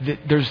that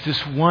there's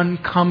this one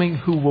coming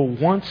who will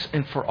once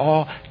and for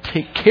all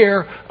take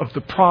care of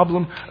the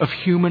problem of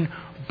human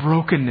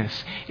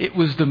brokenness. It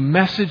was the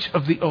message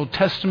of the Old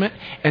Testament,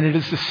 and it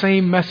is the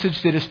same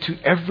message that is to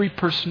every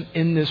person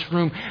in this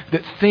room,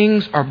 that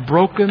things are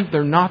broken,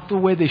 they're not the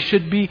way they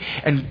should be,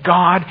 and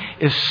God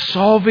is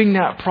solving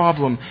that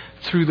problem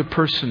through the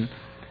person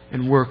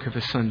and work of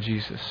His Son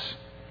Jesus.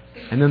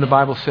 And then the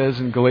Bible says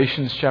in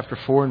Galatians chapter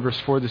 4 and verse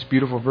 4, this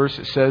beautiful verse,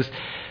 it says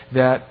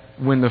that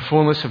when the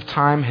fullness of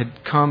time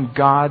had come,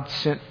 God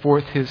sent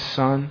forth His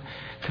Son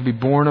to be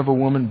born of a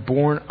woman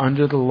born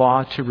under the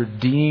law, to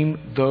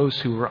redeem those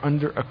who were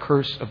under a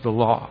curse of the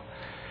law.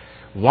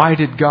 Why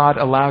did God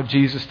allow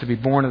Jesus to be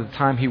born at the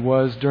time He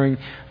was during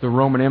the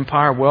Roman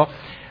Empire? Well,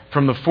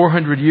 from the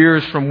 400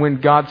 years from when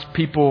God's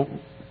people,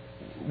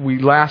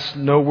 we last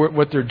know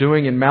what they're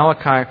doing in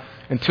Malachi,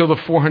 until the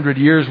 400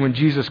 years when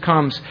Jesus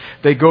comes,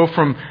 they go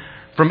from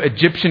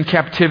Egyptian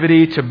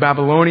captivity to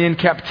Babylonian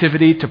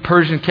captivity to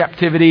Persian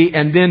captivity.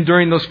 And then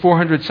during those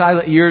 400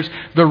 silent years,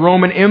 the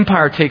Roman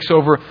Empire takes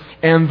over.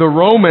 And the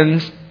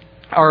Romans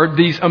are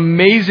these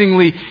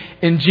amazingly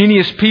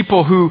ingenious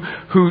people who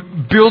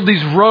build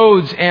these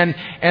roads and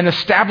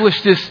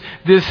establish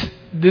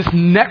this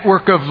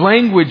network of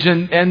language,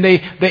 and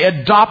they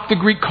adopt the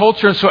Greek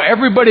culture. And so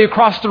everybody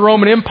across the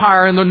Roman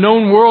Empire and the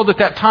known world at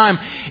that time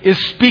is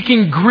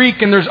speaking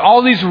Greek, and there's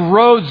all these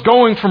roads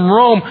going from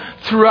Rome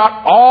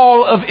throughout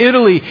all of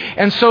Italy.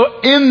 And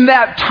so in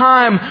that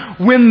time,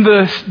 when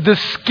the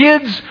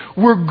skids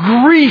were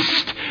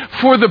greased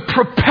for the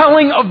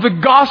propelling of the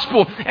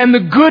gospel and the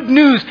good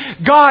news,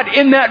 God,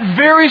 in that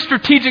very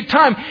strategic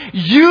time,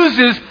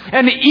 uses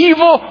an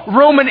evil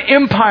Roman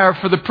Empire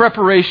for the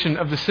preparation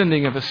of the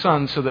sending of His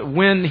Son, so that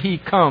when He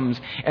comes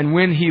and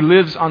when He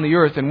lives on the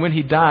earth and when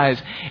He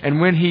dies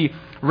and when He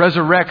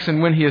resurrects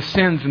and when He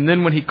ascends, and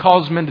then when He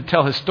calls men to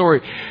tell His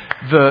story,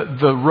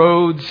 the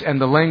roads and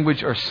the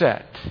language are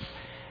set.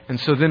 And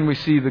so then we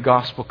see the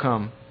gospel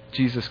come.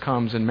 Jesus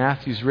comes, and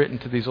Matthew's written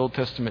to these Old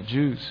Testament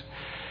Jews.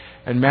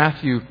 And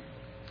Matthew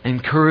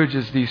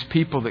encourages these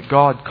people that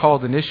God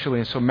called initially.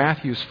 And so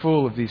Matthew is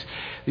full of these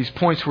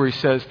points where he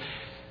says,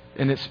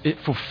 and it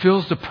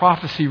fulfills the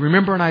prophecy.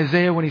 Remember in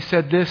Isaiah when he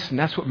said this? And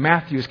that's what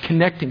Matthew is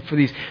connecting for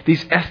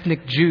these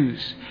ethnic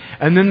Jews.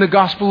 And then the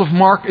Gospel of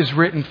Mark is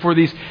written for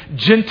these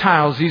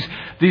Gentiles,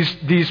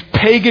 these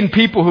pagan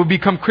people who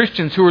become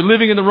Christians, who are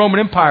living in the Roman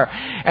Empire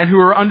and who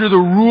are under the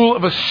rule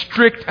of a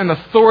strict and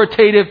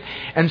authoritative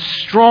and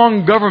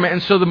strong government.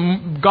 And so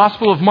the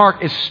Gospel of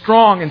Mark is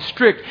strong and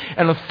strict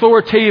and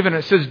authoritative, and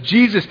it says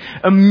Jesus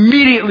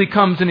immediately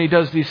comes and He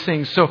does these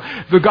things. So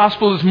the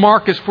Gospel of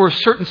Mark is for a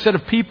certain set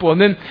of people,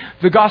 and then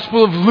the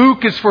Gospel of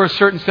Luke is for a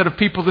certain set of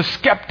people, the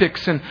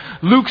skeptics. And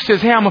Luke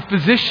says, hey, I'm a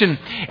physician,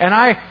 and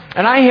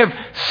I have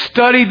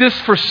studied this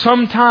for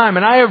some time,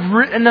 and I have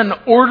written an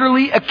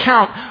orderly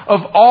account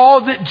of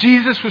all that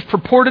Jesus was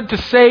purported to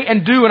say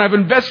and do, and I've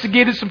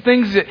investigated some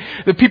things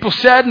that people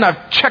said, and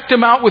I've checked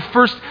them out with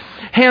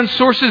first-hand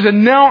sources,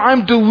 and now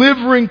I'm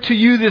delivering to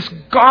you this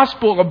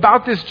gospel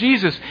about this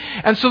Jesus.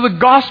 And so the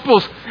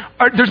Gospels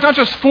there's not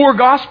just 4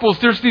 Gospels,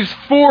 there's these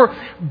 4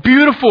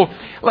 beautiful,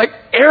 like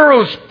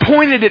arrows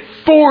pointed at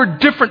 4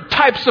 different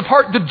types of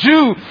heart, the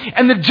Jew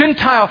and the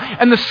Gentile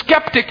and the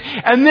skeptic.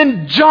 And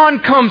then John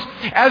comes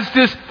as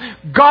this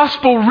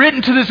gospel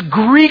written to this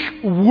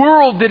Greek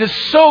world that is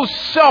so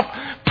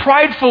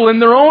self-prideful in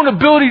their own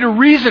ability to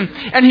reason.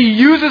 And he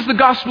uses the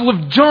Gospel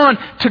of John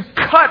to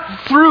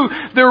cut through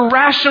their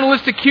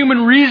rationalistic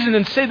human reason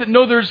and say that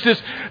no, there's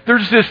this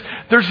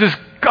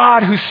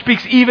God who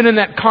speaks even in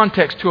that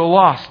context to a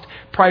lost,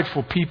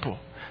 prideful people.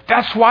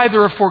 That's why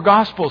there are 4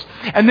 Gospels.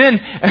 And then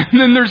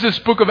there's this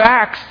book of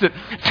Acts that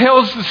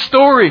tells the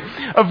story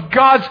of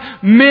God's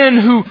men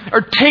who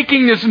are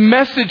taking this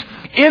message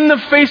in the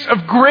face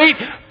of great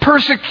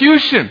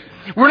persecution.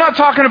 We're not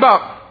talking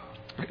about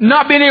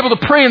not being able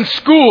to pray in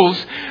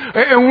schools,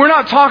 and we're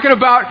not talking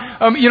about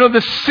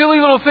the silly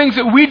little things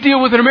that we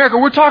deal with in America.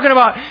 We're talking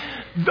about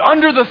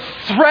under the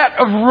threat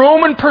of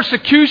Roman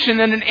persecution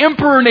and an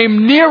emperor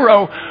named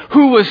Nero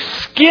who was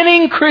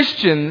skinning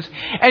Christians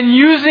and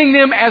using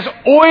them as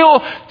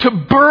oil to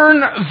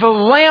burn the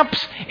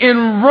lamps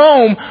in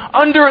Rome.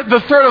 Under the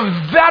threat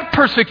of that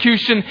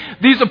persecution,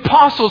 these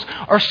apostles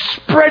are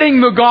spreading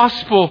the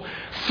gospel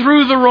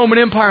through the Roman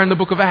Empire in the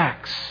book of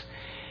Acts.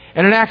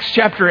 And in Acts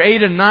chapter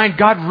 8 and 9,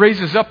 God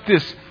raises up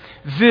this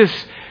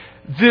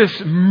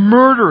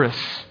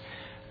murderous,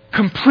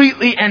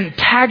 completely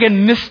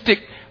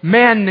antagonistic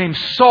man named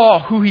Saul,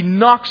 who he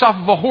knocks off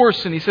of a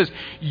horse, and he says,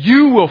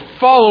 "You will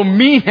follow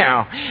me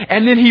now."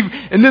 And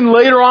then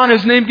later on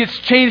his name gets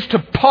changed to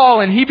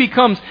Paul, and he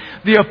becomes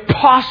the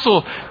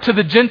apostle to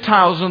the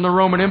Gentiles in the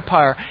Roman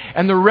Empire.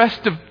 And the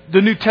rest of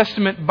the New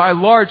Testament, by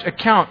large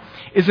account,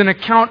 is an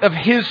account of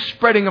his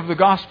spreading of the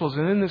Gospels.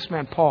 And then this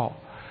man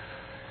Paul,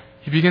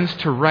 he begins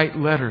to write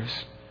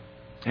letters.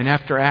 And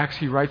after Acts,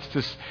 he writes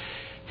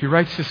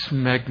this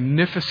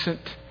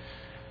magnificent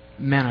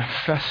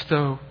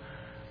manifesto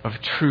of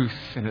truth,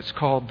 and it's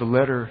called the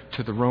letter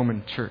to the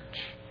Roman church.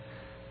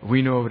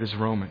 We know of it as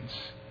Romans.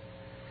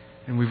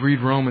 And we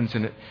read Romans,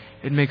 and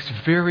it makes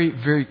very,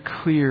 very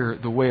clear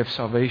the way of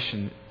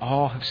salvation.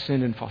 All have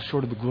sinned and fall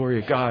short of the glory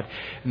of God,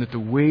 and that the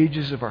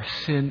wages of our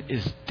sin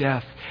is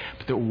death.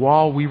 But that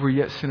while we were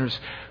yet sinners,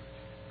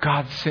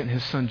 God sent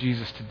His Son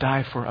Jesus to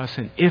die for us.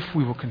 And if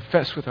we will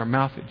confess with our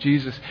mouth that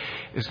Jesus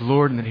is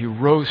Lord and that He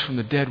rose from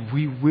the dead,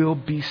 we will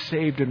be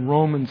saved. And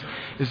Romans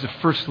is the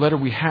first letter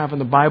we have in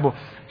the Bible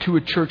to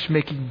a church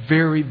making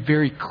very,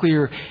 very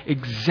clear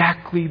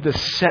exactly the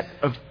set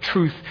of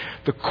truth,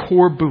 the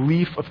core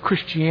belief of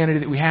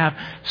Christianity that we have.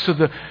 So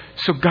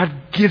God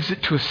gives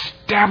it to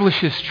establish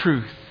His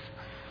truth.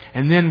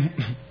 And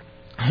then,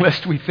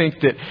 lest we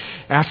think that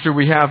after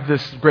we have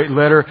this great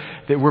letter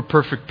that we're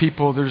perfect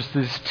people, there's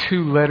these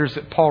 2 letters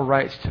that Paul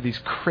writes to these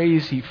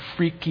crazy,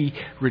 freaky,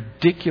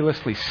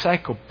 ridiculously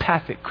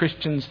psychopathic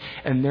Christians,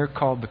 and they're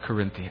called the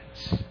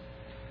Corinthians.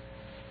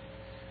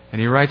 And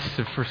he writes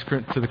to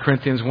the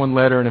Corinthians 1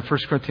 letter, and in 1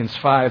 Corinthians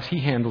 5, he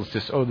handles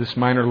this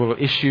minor little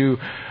issue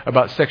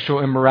about sexual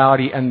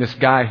immorality and this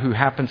guy who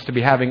happens to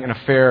be having an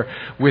affair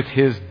with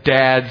his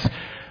dad's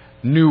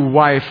new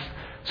wife.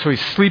 So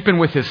he's sleeping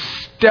with his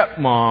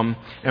stepmom,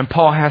 and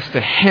Paul has to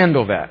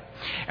handle that.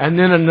 And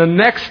then in the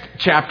next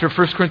chapter,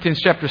 1 Corinthians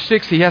chapter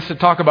 6, he has to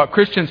talk about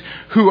Christians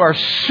who are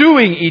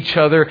suing each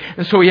other,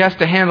 and so he has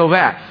to handle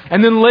that.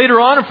 And then later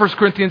on in 1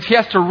 Corinthians, he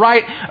has to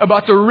write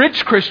about the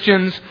rich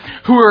Christians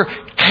who are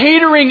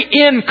catering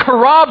in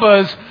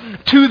Carabbas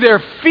to their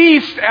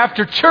feast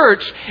after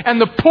church, and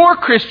the poor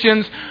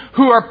Christians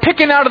who are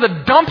picking out of the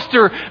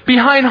dumpster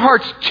behind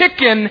Hart's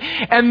Chicken,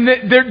 and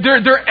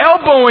they're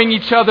elbowing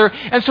each other.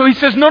 And so he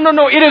says, no,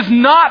 it is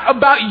not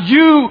about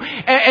you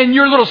and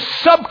your little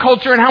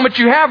subculture and how much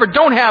you have or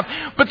don't have,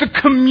 but the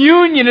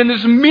communion and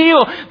this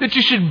meal that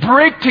you should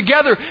break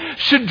together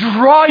should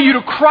draw you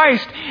to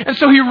Christ. And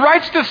so he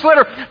writes this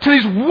letter to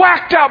these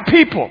whacked out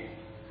people.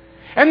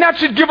 And that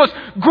should give us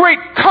great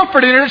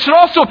comfort, and it should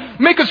also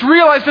make us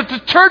realize that the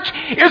church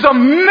is a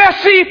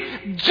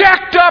messy,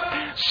 jacked up,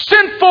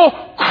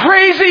 sinful,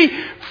 crazy,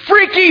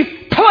 freaky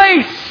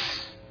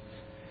place.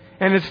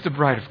 And it's the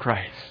bride of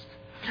Christ.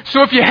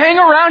 So if you hang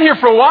around here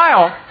for a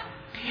while,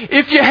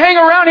 if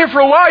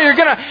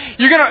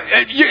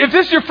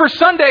this is your first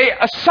Sunday,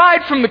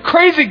 aside from the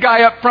crazy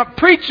guy up front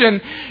preaching,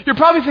 you're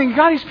probably thinking,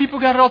 God, these people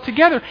got it all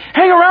together.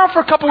 Hang around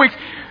for a couple weeks.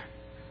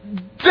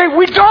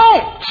 We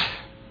don't.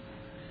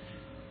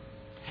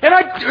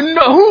 And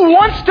who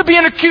wants to be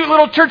in a cute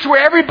little church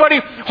where everybody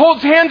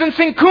holds hands and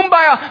sing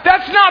Kumbaya?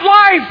 That's not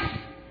life.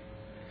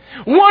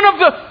 One of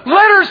the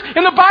letters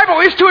in the Bible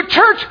is to a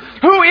church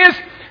who is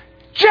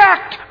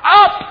jacked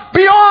up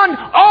beyond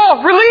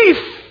all relief.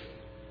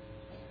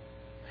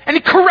 And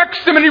he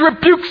corrects them and he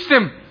rebukes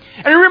them.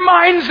 And he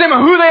reminds them of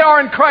who they are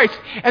in Christ.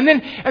 And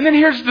then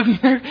here's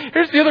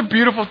the other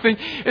beautiful thing,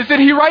 is that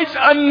he writes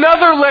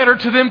another letter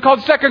to them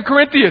called 2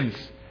 Corinthians.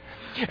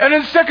 And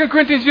in 2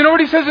 Corinthians, you know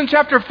what he says in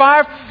chapter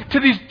 5? To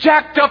these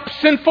jacked up,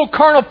 sinful,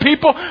 carnal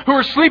people who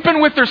are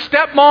sleeping with their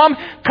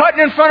stepmom, cutting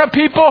in front of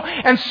people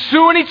and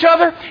suing each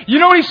other. You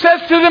know what he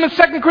says to them in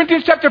 2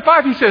 Corinthians chapter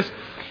 5? He says,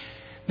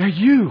 now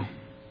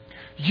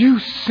you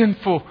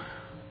sinful,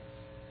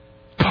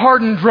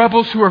 pardoned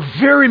rebels who are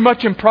very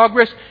much in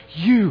progress,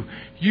 you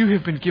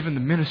have been given the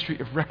ministry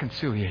of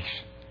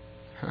reconciliation.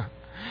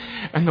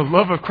 And the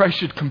love of Christ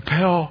should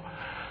compel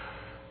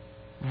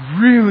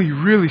really,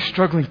 really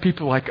struggling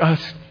people like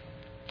us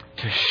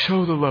to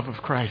show the love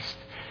of Christ.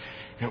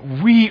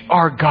 And we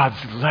are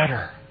God's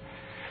letter.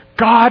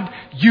 God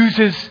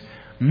uses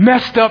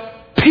messed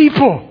up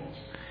people.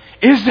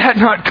 Is that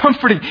not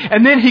comforting?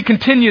 And then he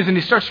continues and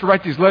he starts to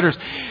write these letters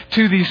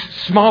to these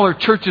smaller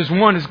churches.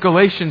 One is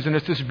Galatians, and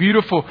it's this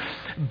beautiful,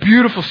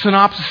 beautiful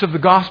synopsis of the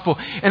gospel.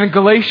 And in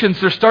Galatians,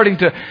 they're starting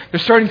to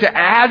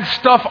add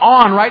stuff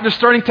on, right? They're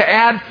starting to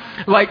add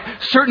like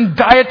certain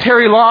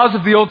dietary laws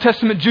of the Old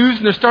Testament Jews,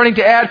 and they're starting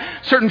to add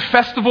certain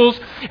festivals.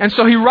 And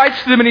so he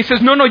writes to them and he says,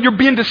 no, you're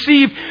being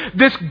deceived.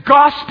 This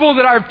gospel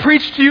that I've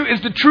preached to you is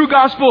the true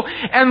gospel,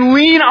 and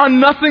lean on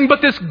nothing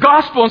but this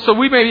gospel. And so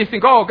we maybe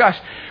think, oh gosh,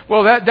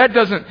 well, that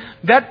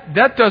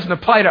doesn't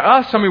apply to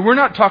us. I mean, we're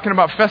not talking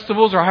about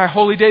festivals or high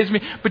holy days.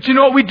 But you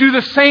know what? We do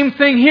the same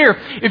thing here.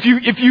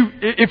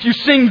 If you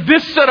sing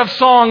this set of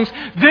songs,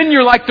 then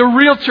you're like the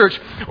real church.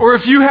 Or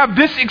if you have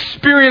this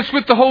experience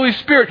with the Holy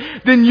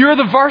Spirit, then you're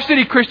the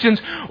varsity Christians.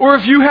 Or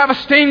if you have a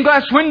stained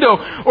glass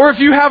window, or if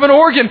you have an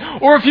organ,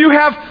 or if you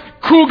have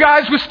cool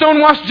guys with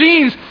stonewashed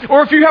jeans,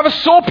 or if you have a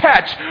soul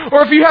patch,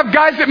 or if you have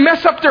guys that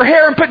mess up their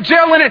hair and put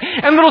gel in it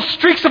and little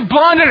streaks of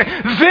blonde in it,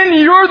 then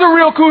you're the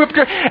real cool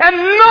hypocrite. And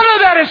none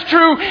of that is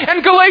true.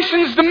 And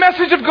Galatians, the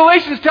message of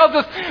Galatians tells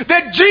us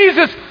that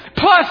Jesus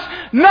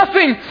plus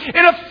nothing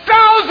in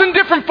 1,000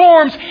 different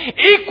forms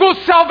equals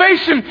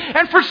salvation.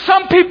 And for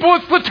some people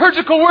it's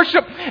liturgical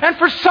worship, and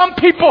for some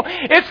people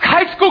it's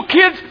high school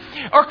kids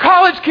or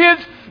college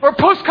kids or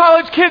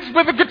post-college kids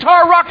with a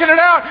guitar rocking it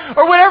out,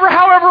 or whatever,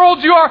 however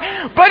old you are.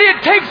 But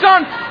it takes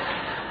on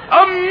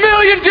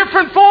 1,000,000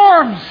 different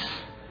forms.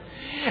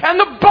 And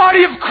the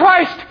body of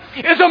Christ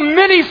is a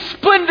many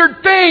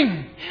splendored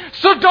thing.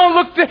 So don't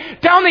look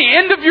down the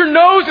end of your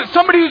nose at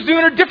somebody who's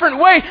doing it a different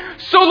way,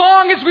 so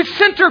long as we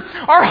center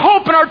our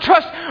hope and our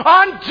trust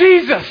on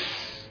Jesus.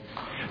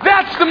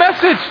 That's the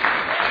message.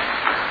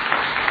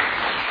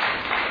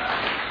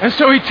 And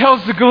so he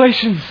tells the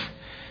Galatians,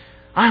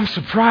 I'm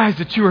surprised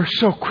that you are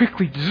so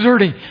quickly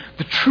deserting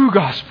the true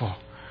gospel.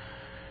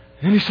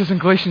 And then he says in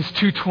Galatians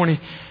 2:20,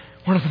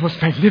 one of the most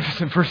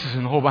magnificent verses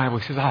in the whole Bible,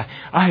 he says,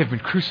 I have been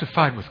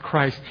crucified with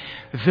Christ.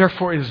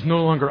 Therefore it is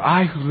no longer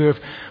I who live,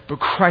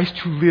 but Christ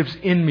who lives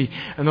in me.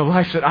 And the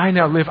life that I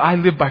now live, I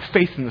live by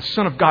faith in the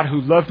Son of God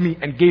who loved me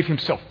and gave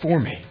himself for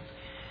me.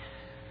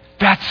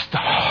 That's the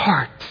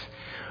heart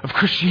of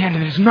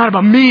Christianity. It's not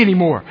about me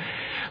anymore,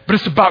 but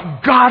it's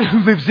about God who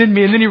lives in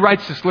me. And then he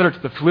writes this letter to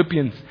the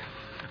Philippians,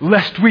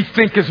 lest we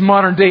think as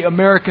modern day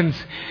Americans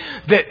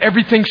that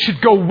everything should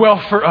go well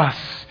for us.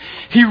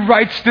 He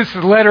writes this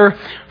letter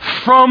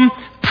from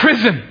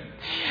prison,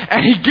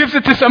 and he gives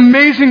it this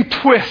amazing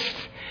twist.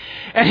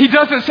 And he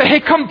doesn't say,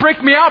 hey, come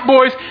break me out,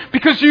 boys,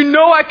 because you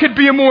know I could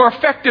be more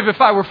effective if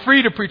I were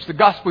free to preach the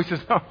gospel. He says,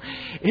 oh,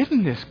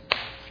 isn't this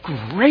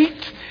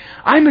great?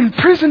 I'm in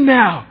prison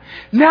now.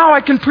 Now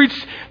I can preach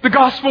the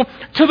gospel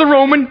to the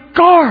Roman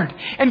guard.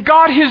 And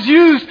God has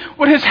used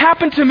what has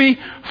happened to me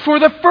for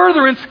the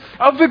furtherance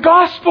of the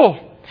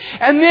gospel.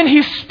 And then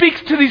he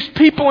speaks to these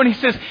people and he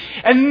says,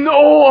 and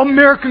no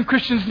American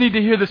Christians need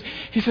to hear this.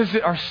 He says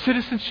that our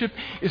citizenship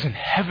is in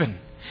heaven.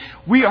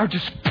 We are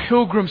just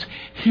pilgrims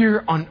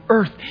here on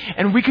earth.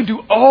 And we can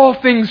do all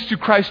things through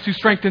Christ who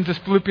strengthens us,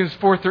 Philippians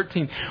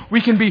 4:13.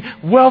 We can be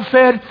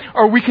well-fed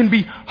or we can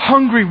be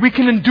hungry. We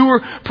can endure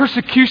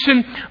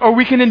persecution or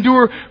we can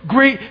endure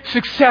great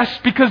success,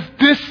 because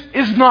this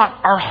is not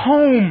our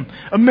home.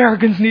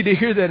 Americans need to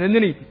hear that. And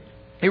then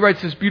he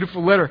writes this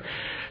beautiful letter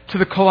to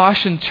the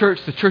Colossian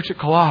church, the church at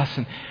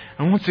Colossae.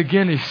 And once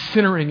again, he's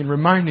centering and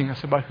reminding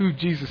us about who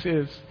Jesus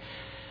is.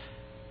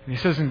 And he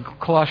says in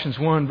Colossians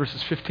 1,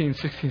 verses 15,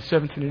 16,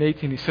 17, and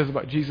 18, he says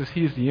about Jesus,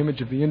 He is the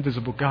image of the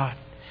invisible God.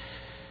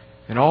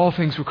 And all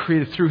things were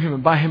created through Him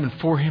and by Him and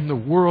for Him. The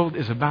world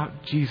is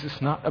about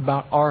Jesus, not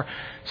about our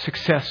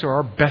success or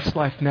our best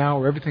life now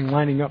or everything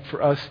lining up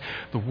for us.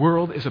 The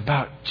world is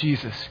about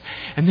Jesus.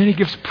 And then he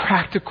gives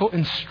practical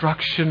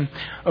instruction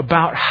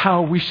about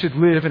how we should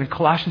live. And in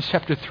Colossians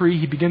chapter 3,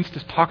 he begins to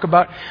talk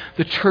about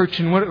the church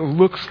and what it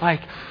looks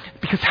like,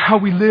 because how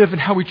we live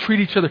and how we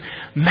treat each other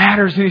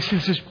matters. And he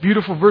says this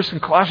beautiful verse in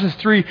Colossians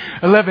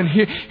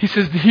 3:11. He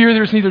says, here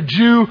there's neither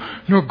Jew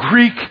nor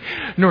Greek,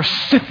 nor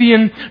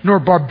Scythian, nor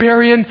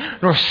barbarian,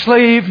 nor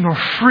slave, nor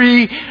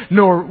free,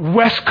 nor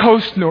West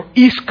Coast, nor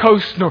East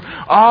Coast, nor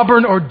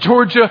Auburn or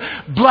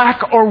Georgia,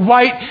 black or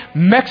white,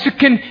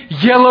 Mexican,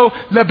 yellow,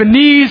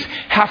 Lebanese,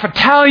 half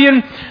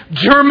Italian,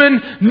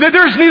 German.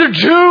 There's neither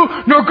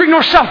Jew nor Greek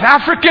nor South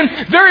African.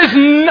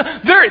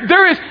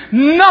 There is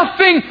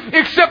nothing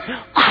except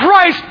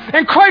Christ,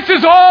 and Christ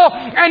is all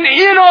and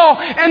in all.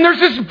 And there's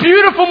this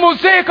beautiful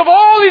mosaic of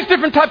all these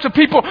different types of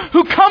people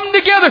who come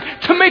together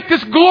to make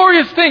this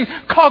glorious thing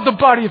called the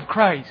body of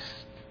Christ.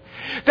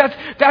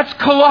 That's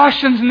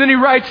Colossians. And then he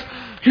writes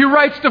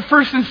to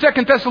 1st and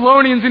 2nd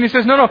Thessalonians, and he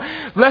says, no,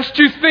 lest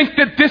you think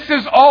that this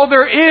is all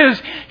there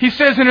is. He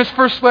says in his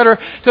first letter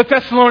to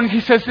Thessalonians,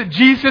 he says that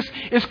Jesus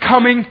is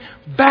coming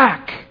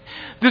back.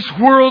 This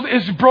world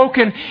is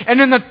broken, and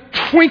in the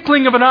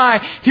twinkling of an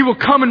eye, He will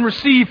come and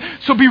receive.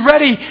 So be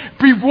ready,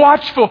 be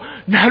watchful.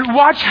 Now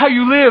watch how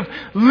you live.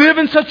 Live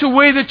in such a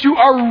way that you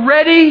are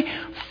ready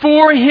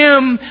for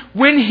Him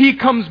when He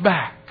comes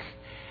back.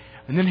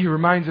 And then he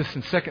reminds us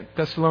in 2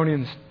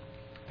 Thessalonians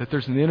that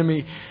there's an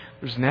enemy,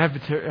 there's an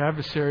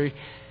adversary.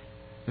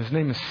 His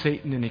name is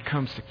Satan, and he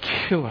comes to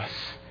kill us.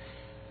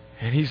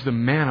 And he's the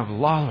man of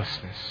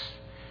lawlessness.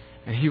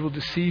 And he will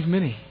deceive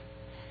many.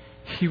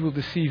 He will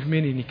deceive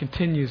many. And he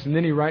continues. And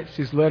then he writes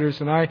these letters.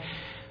 And I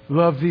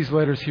love these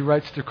letters. He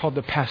writes, they're called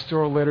the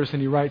pastoral letters.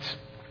 And he writes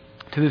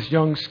to this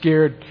young,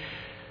 scared,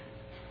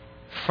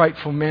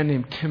 frightful man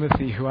named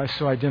Timothy, who I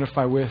so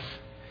identify with.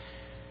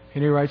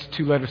 And he writes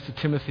 2 letters to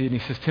Timothy. And he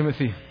says,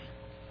 Timothy,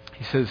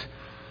 he says,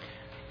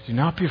 do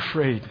not be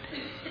afraid,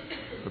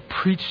 but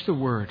preach the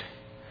word.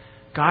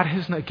 God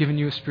has not given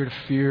you a spirit of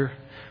fear,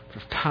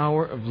 but of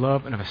power, of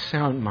love, and of a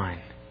sound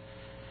mind.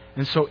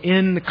 And so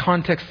in the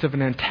context of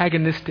an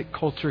antagonistic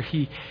culture,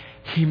 he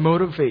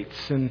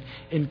motivates and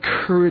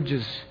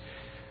encourages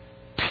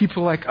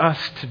people like us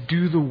to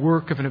do the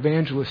work of an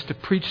evangelist, to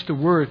preach the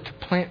word, to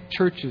plant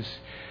churches,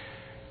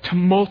 to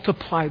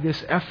multiply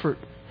this effort,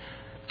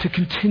 to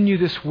continue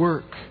this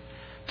work,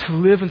 to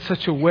live in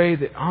such a way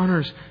that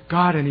honors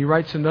God. And he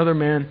writes to another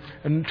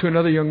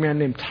young man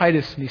named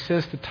Titus, and he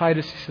says to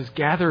Titus, he says,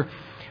 gather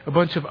a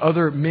bunch of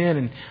other men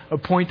and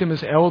appoint them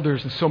as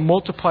elders, and so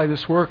multiply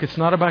this work. It's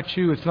not about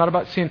you. It's not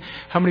about seeing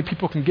how many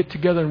people can get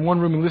together in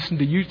one room and listen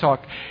to you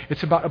talk.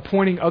 It's about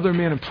appointing other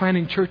men and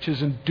planting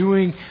churches and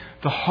doing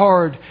the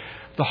hard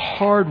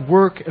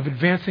work of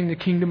advancing the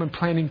kingdom and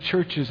planting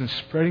churches and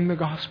spreading the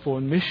gospel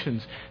and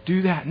missions.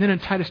 Do that. And then in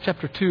Titus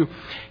chapter 2,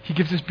 he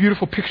gives this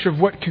beautiful picture of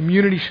what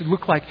community should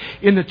look like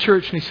in the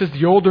church. And he says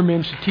the older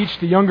men should teach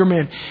the younger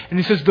men. And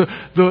he says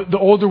the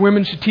older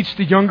women should teach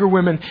the younger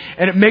women.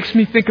 And it makes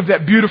me think of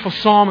that beautiful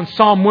psalm in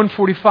Psalm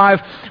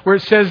 145 where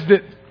it says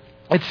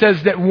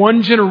that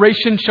one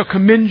generation shall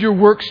commend your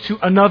works to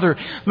another.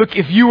 Look,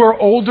 if you are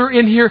older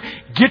in here,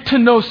 get to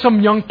know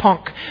some young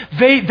punk.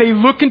 They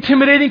look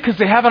intimidating because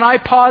they have an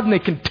iPod and they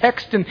can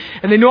text and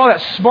they know all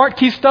that smart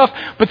key stuff,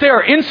 but they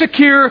are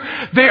insecure,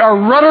 they are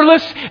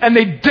rudderless, and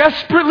they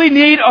desperately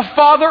need a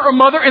father or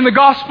mother in the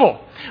gospel.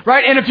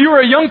 Right? And if you are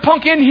a young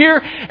punk in here,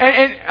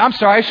 and I'm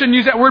sorry, I shouldn't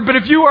use that word, but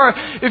if you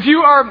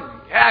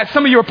are,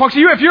 some of you are punks,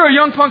 if you're a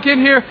young punk in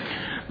here,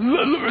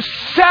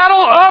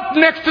 saddle up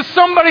next to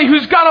somebody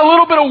who's got a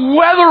little bit of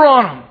weather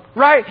on them,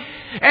 right?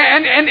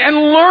 And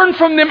learn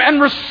from them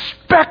and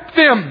respect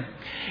them.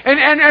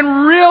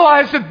 And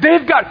realize that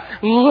they've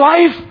got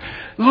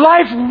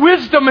life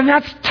wisdom, and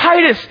that's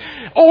Titus.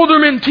 Older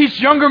men teach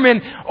younger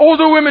men.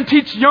 Older women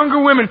teach younger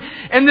women.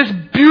 And this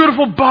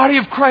beautiful body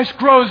of Christ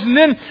grows. And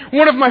then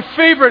one of my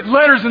favorite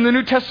letters in the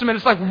New Testament,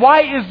 it's like,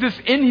 why is this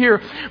in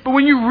here? But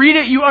when you read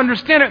it, you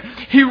understand it.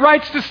 He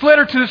writes this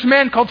letter to this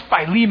man called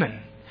Philemon,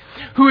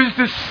 who is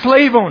this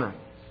slave owner.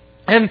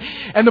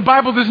 And the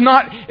Bible does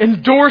not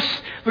endorse,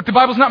 look, the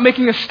Bible's not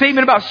making a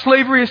statement about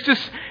slavery. It's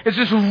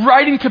just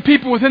writing to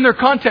people within their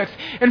context.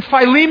 And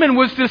Philemon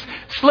was this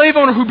slave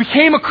owner who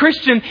became a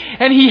Christian,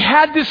 and he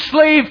had this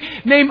slave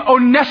named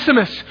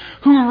Onesimus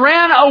who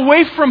ran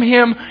away from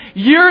him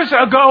years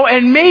ago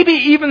and maybe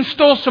even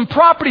stole some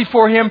property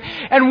for him.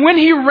 And when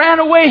he ran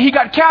away, he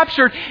got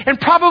captured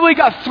and probably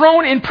got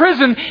thrown in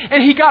prison,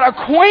 and he got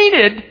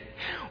acquainted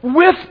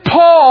with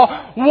Paul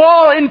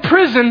while in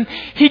prison.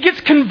 He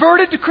gets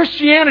converted to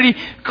Christianity,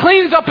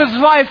 cleans up his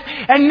life,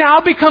 and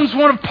now becomes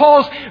one of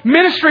Paul's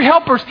ministry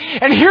helpers.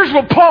 And here's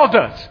what Paul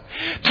does.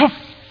 To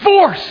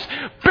force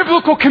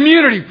biblical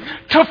community,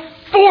 to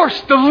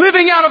force the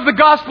living out of the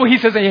gospel, he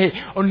says, hey,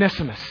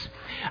 Onesimus,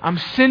 I'm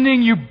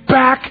sending you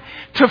back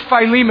to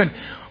Philemon.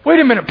 Wait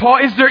a minute, Paul,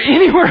 is there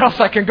anywhere else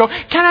I can go?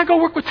 Can I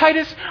go work with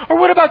Titus? Or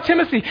what about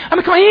Timothy? I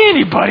mean, come on,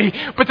 anybody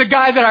but the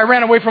guy that I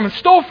ran away from and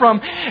stole from.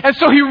 And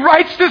so he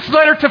writes this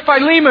letter to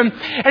Philemon,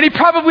 and he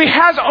probably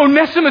has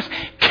Onesimus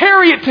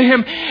carry it to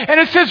him. And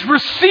it says,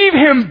 receive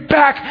him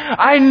back.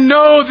 I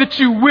know that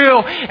you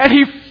will. And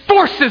he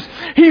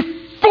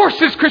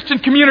forces Christian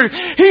community.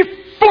 He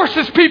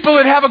forces people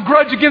that have a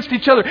grudge against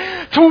each other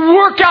to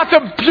work out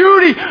the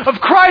beauty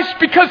of Christ,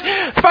 because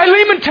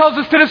Philemon tells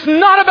us that it's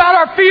not about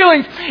our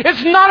feelings,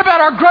 it's not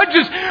about our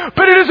grudges,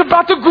 but it is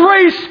about the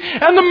grace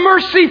and the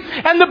mercy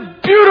and the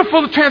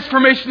beautiful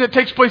transformation that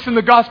takes place in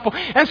the gospel.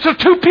 And so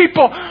two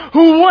people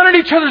who wanted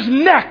each other's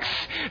necks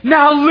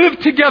now live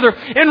together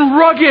in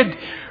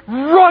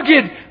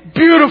rugged,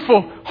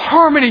 beautiful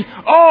harmony.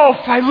 Oh,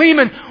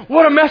 Philemon,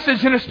 what a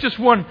message. And it's just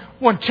one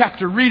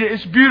chapter. Read it.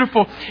 It's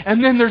beautiful.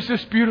 And then there's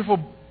this beautiful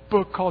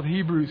book called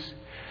Hebrews.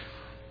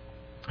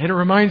 And it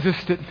reminds us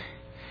that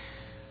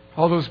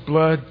all those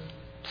blood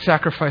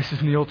sacrifices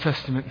in the Old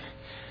Testament,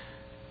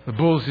 the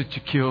bulls that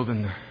you killed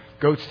and the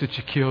goats that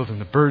you killed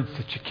and the birds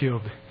that you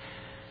killed,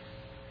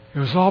 it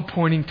was all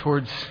pointing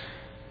towards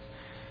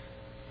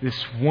this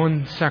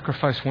one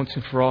sacrifice once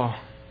and for all.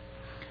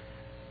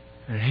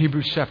 And in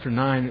Hebrews chapter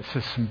 9, it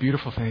says some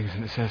beautiful things.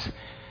 And it says,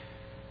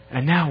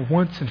 and now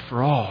once and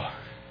for all,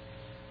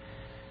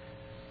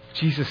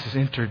 Jesus has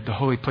entered the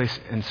holy place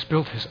and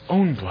spilled His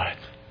own blood.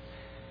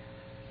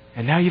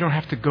 And now you don't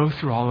have to go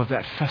through all of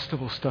that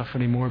festival stuff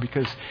anymore,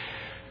 because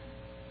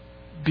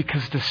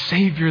the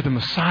Savior, the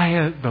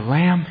Messiah, the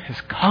Lamb has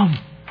come.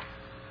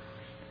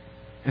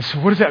 And so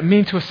what does that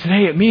mean to us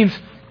today? It means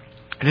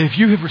that if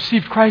you have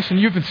received Christ and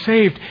you've been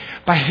saved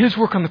by His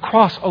work on the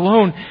cross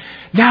alone,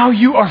 now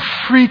you are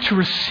free to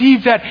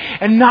receive that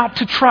and not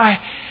to try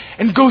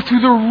and go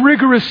through the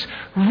rigorous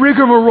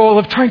rigmarole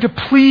of trying to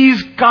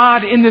please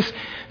God in this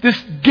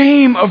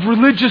game of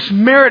religious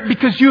merit,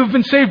 because you have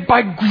been saved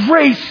by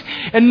grace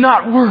and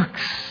not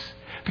works.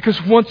 Because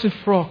once and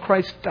for all,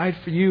 Christ died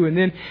for you. And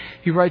then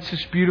he writes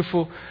this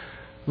beautiful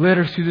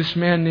letter through this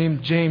man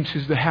named James,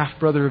 who's the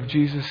half-brother of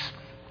Jesus.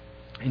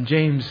 And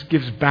James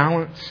gives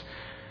balance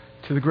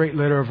to the great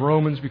letter of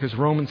Romans, because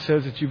Romans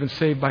says that you've been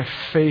saved by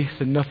faith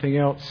and nothing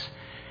else.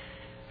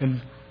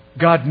 And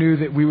God knew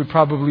that we would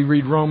probably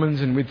read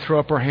Romans and we'd throw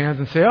up our hands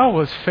and say, oh,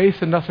 well, it's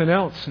faith and nothing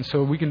else. And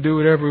so we can do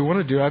whatever we want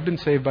to do. I've been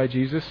saved by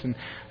Jesus and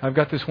I've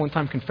got this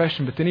one-time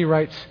confession. But then he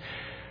writes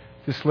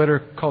this letter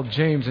called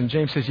James. And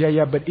James says,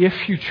 yeah, but if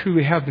you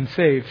truly have been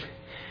saved,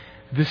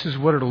 this is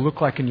what it'll look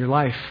like in your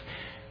life.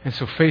 And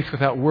so faith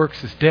without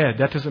works is dead.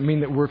 That doesn't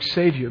mean that works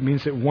save you. It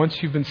means that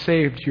once you've been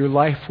saved, your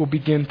life will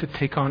begin to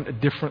take on a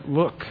different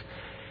look.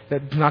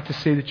 That's not to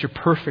say that you're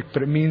perfect,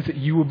 but it means that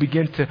you will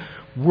begin to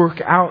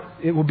work out.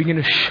 It will begin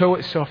to show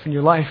itself in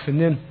your life. And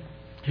then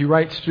he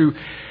writes through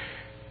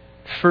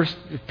first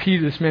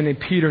Peter, this man named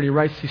Peter, and he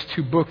writes these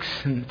two books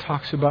and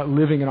talks about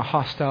living in a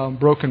hostile and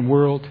broken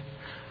world.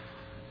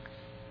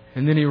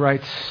 And then he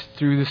writes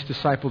through this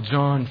disciple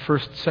John,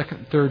 1st,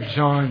 2nd, 3rd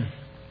John,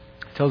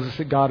 tells us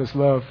that God is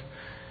love,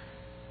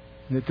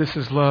 and that this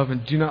is love,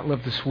 and do not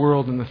love this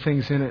world and the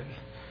things in it.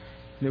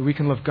 That we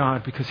can love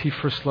God because He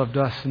first loved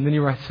us. And then he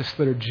writes this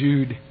letter,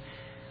 Jude.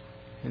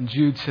 And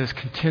Jude says,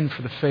 contend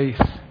for the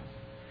faith.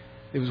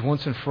 It was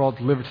once and for all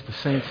delivered to the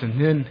saints. And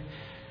then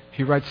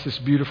he writes this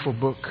beautiful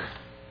book.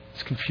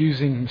 This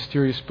confusing,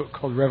 mysterious book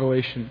called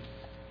Revelation.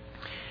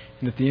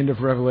 And at the end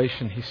of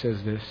Revelation, he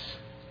says this.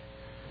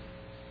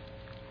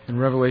 In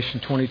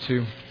Revelation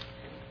 22,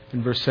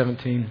 in verse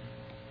 17,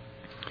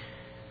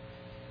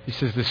 he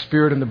says, the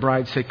Spirit and the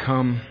bride say,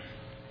 come.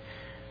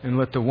 And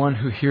let the one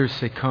who hears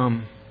say,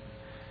 come.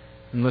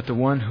 And let the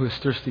one who is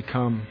thirsty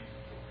come.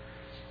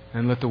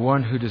 And let the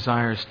one who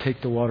desires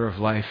take the water of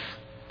life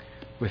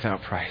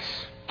without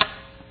price.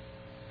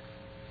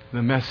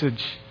 The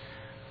message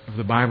of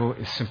the Bible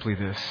is simply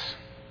this.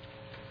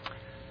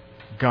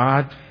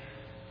 God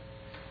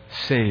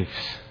saves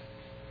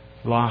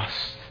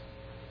lost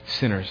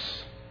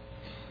sinners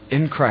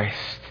in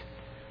Christ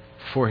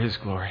for His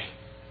glory.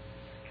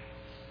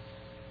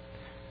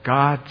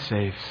 God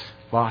saves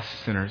lost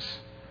sinners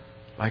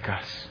like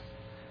us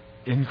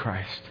in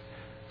Christ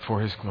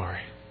for His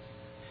glory.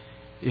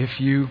 If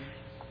you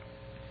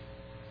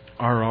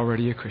are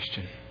already a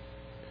Christian,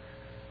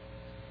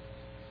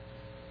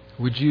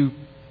 would you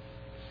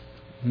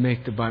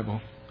make the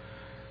Bible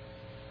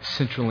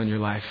central in your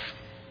life.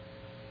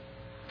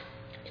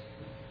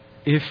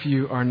 If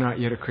you are not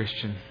yet a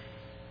Christian,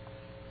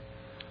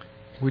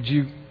 would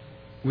you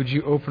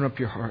open up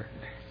your heart,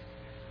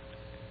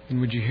 and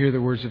would you hear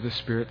the words of the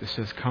Spirit that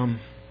says, "Come,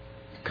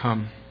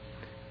 come,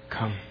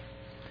 come,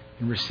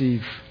 and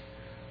receive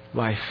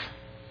life.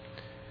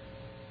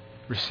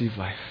 Receive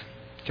life."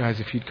 Guys,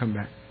 if you'd come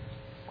back.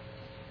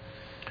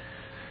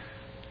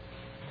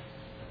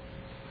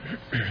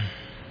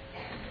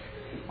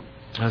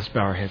 Let's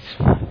bow our heads.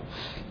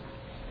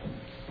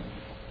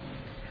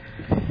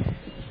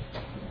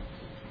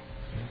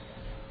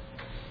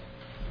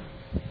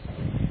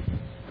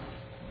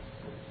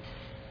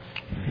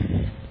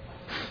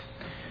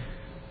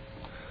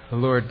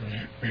 Lord,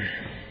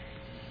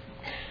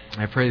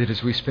 I pray that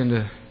as we spend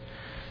a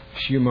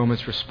few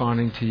moments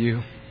responding to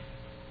you,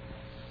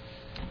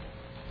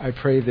 I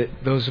pray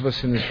that those of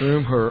us in this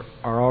room who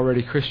are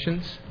already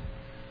Christians,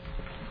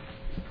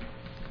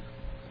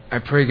 I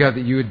pray, God,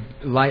 that you would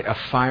light a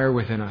fire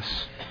within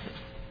us.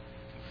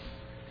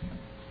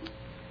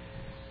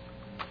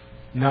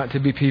 Not to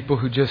be people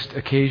who just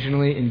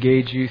occasionally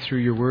engage you through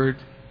your word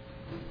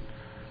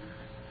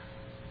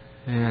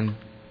and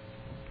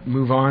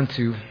move on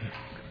to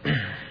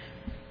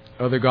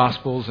other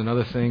gospels and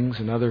other things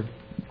and other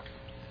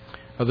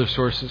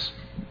sources.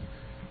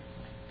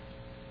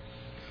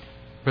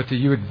 But that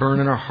you would burn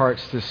in our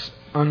hearts this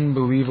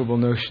unbelievable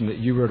notion that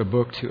you wrote a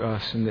book to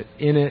us, and that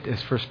in it,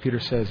 as 1 Peter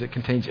says, it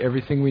contains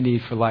everything we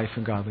need for life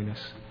and godliness.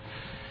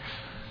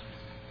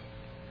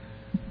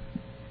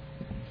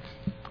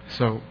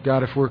 So,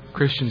 God, if we're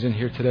Christians in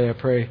here today, I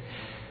pray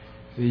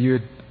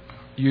that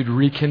you'd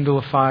rekindle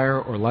a fire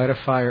or light a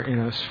fire in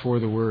us for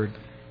the Word.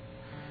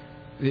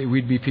 That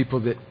we'd be people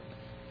that,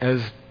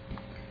 as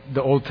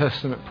the Old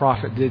Testament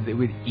prophet did, that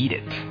we'd eat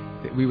it.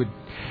 That we would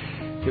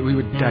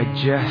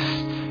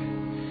digest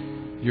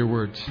your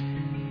words.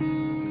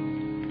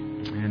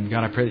 And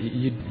God, I pray that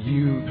you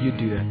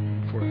do that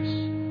for us.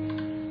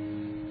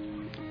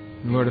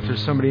 And Lord, if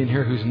there's somebody in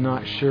here who's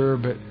not sure,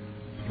 but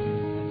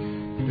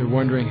they're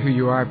wondering who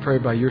you are, I pray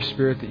by your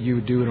Spirit that you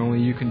would do what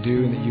only you can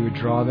do, and that you would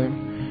draw them,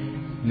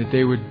 and that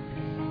they would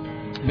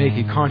make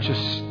a conscious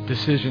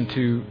decision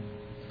to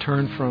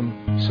turn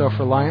from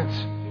self-reliance,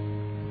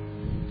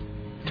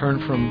 turn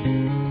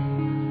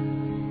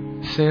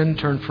from sin,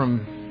 turn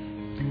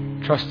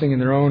from trusting in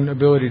their own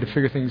ability to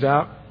figure things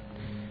out,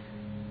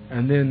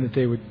 and then that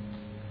they would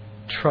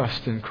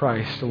trust in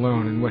Christ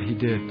alone and what He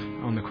did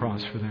on the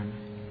cross for them.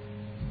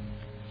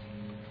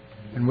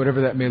 And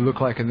whatever that may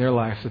look like in their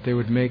life, that they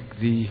would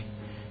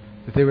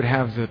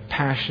have the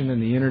passion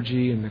and the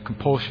energy and the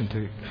compulsion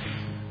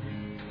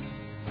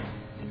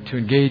to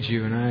engage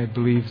you. And I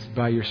believe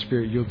by your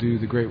Spirit you'll do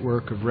the great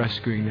work of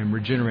rescuing them,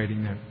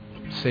 regenerating them,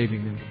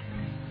 saving them.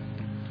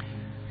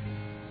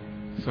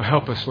 So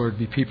help us, Lord,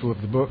 be people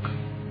of the book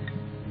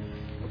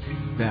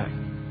that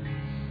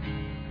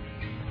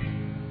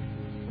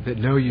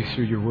know you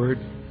through your word,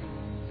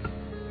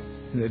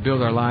 and that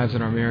build our lives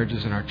and our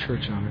marriages and our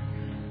church on it.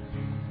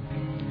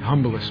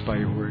 Humble us by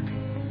your word.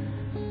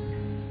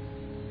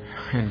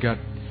 And God,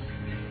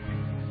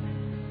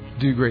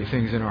 do great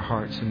things in our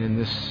hearts and in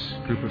this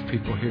group of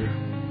people here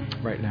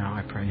right now,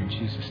 I pray in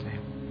Jesus'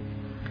 name.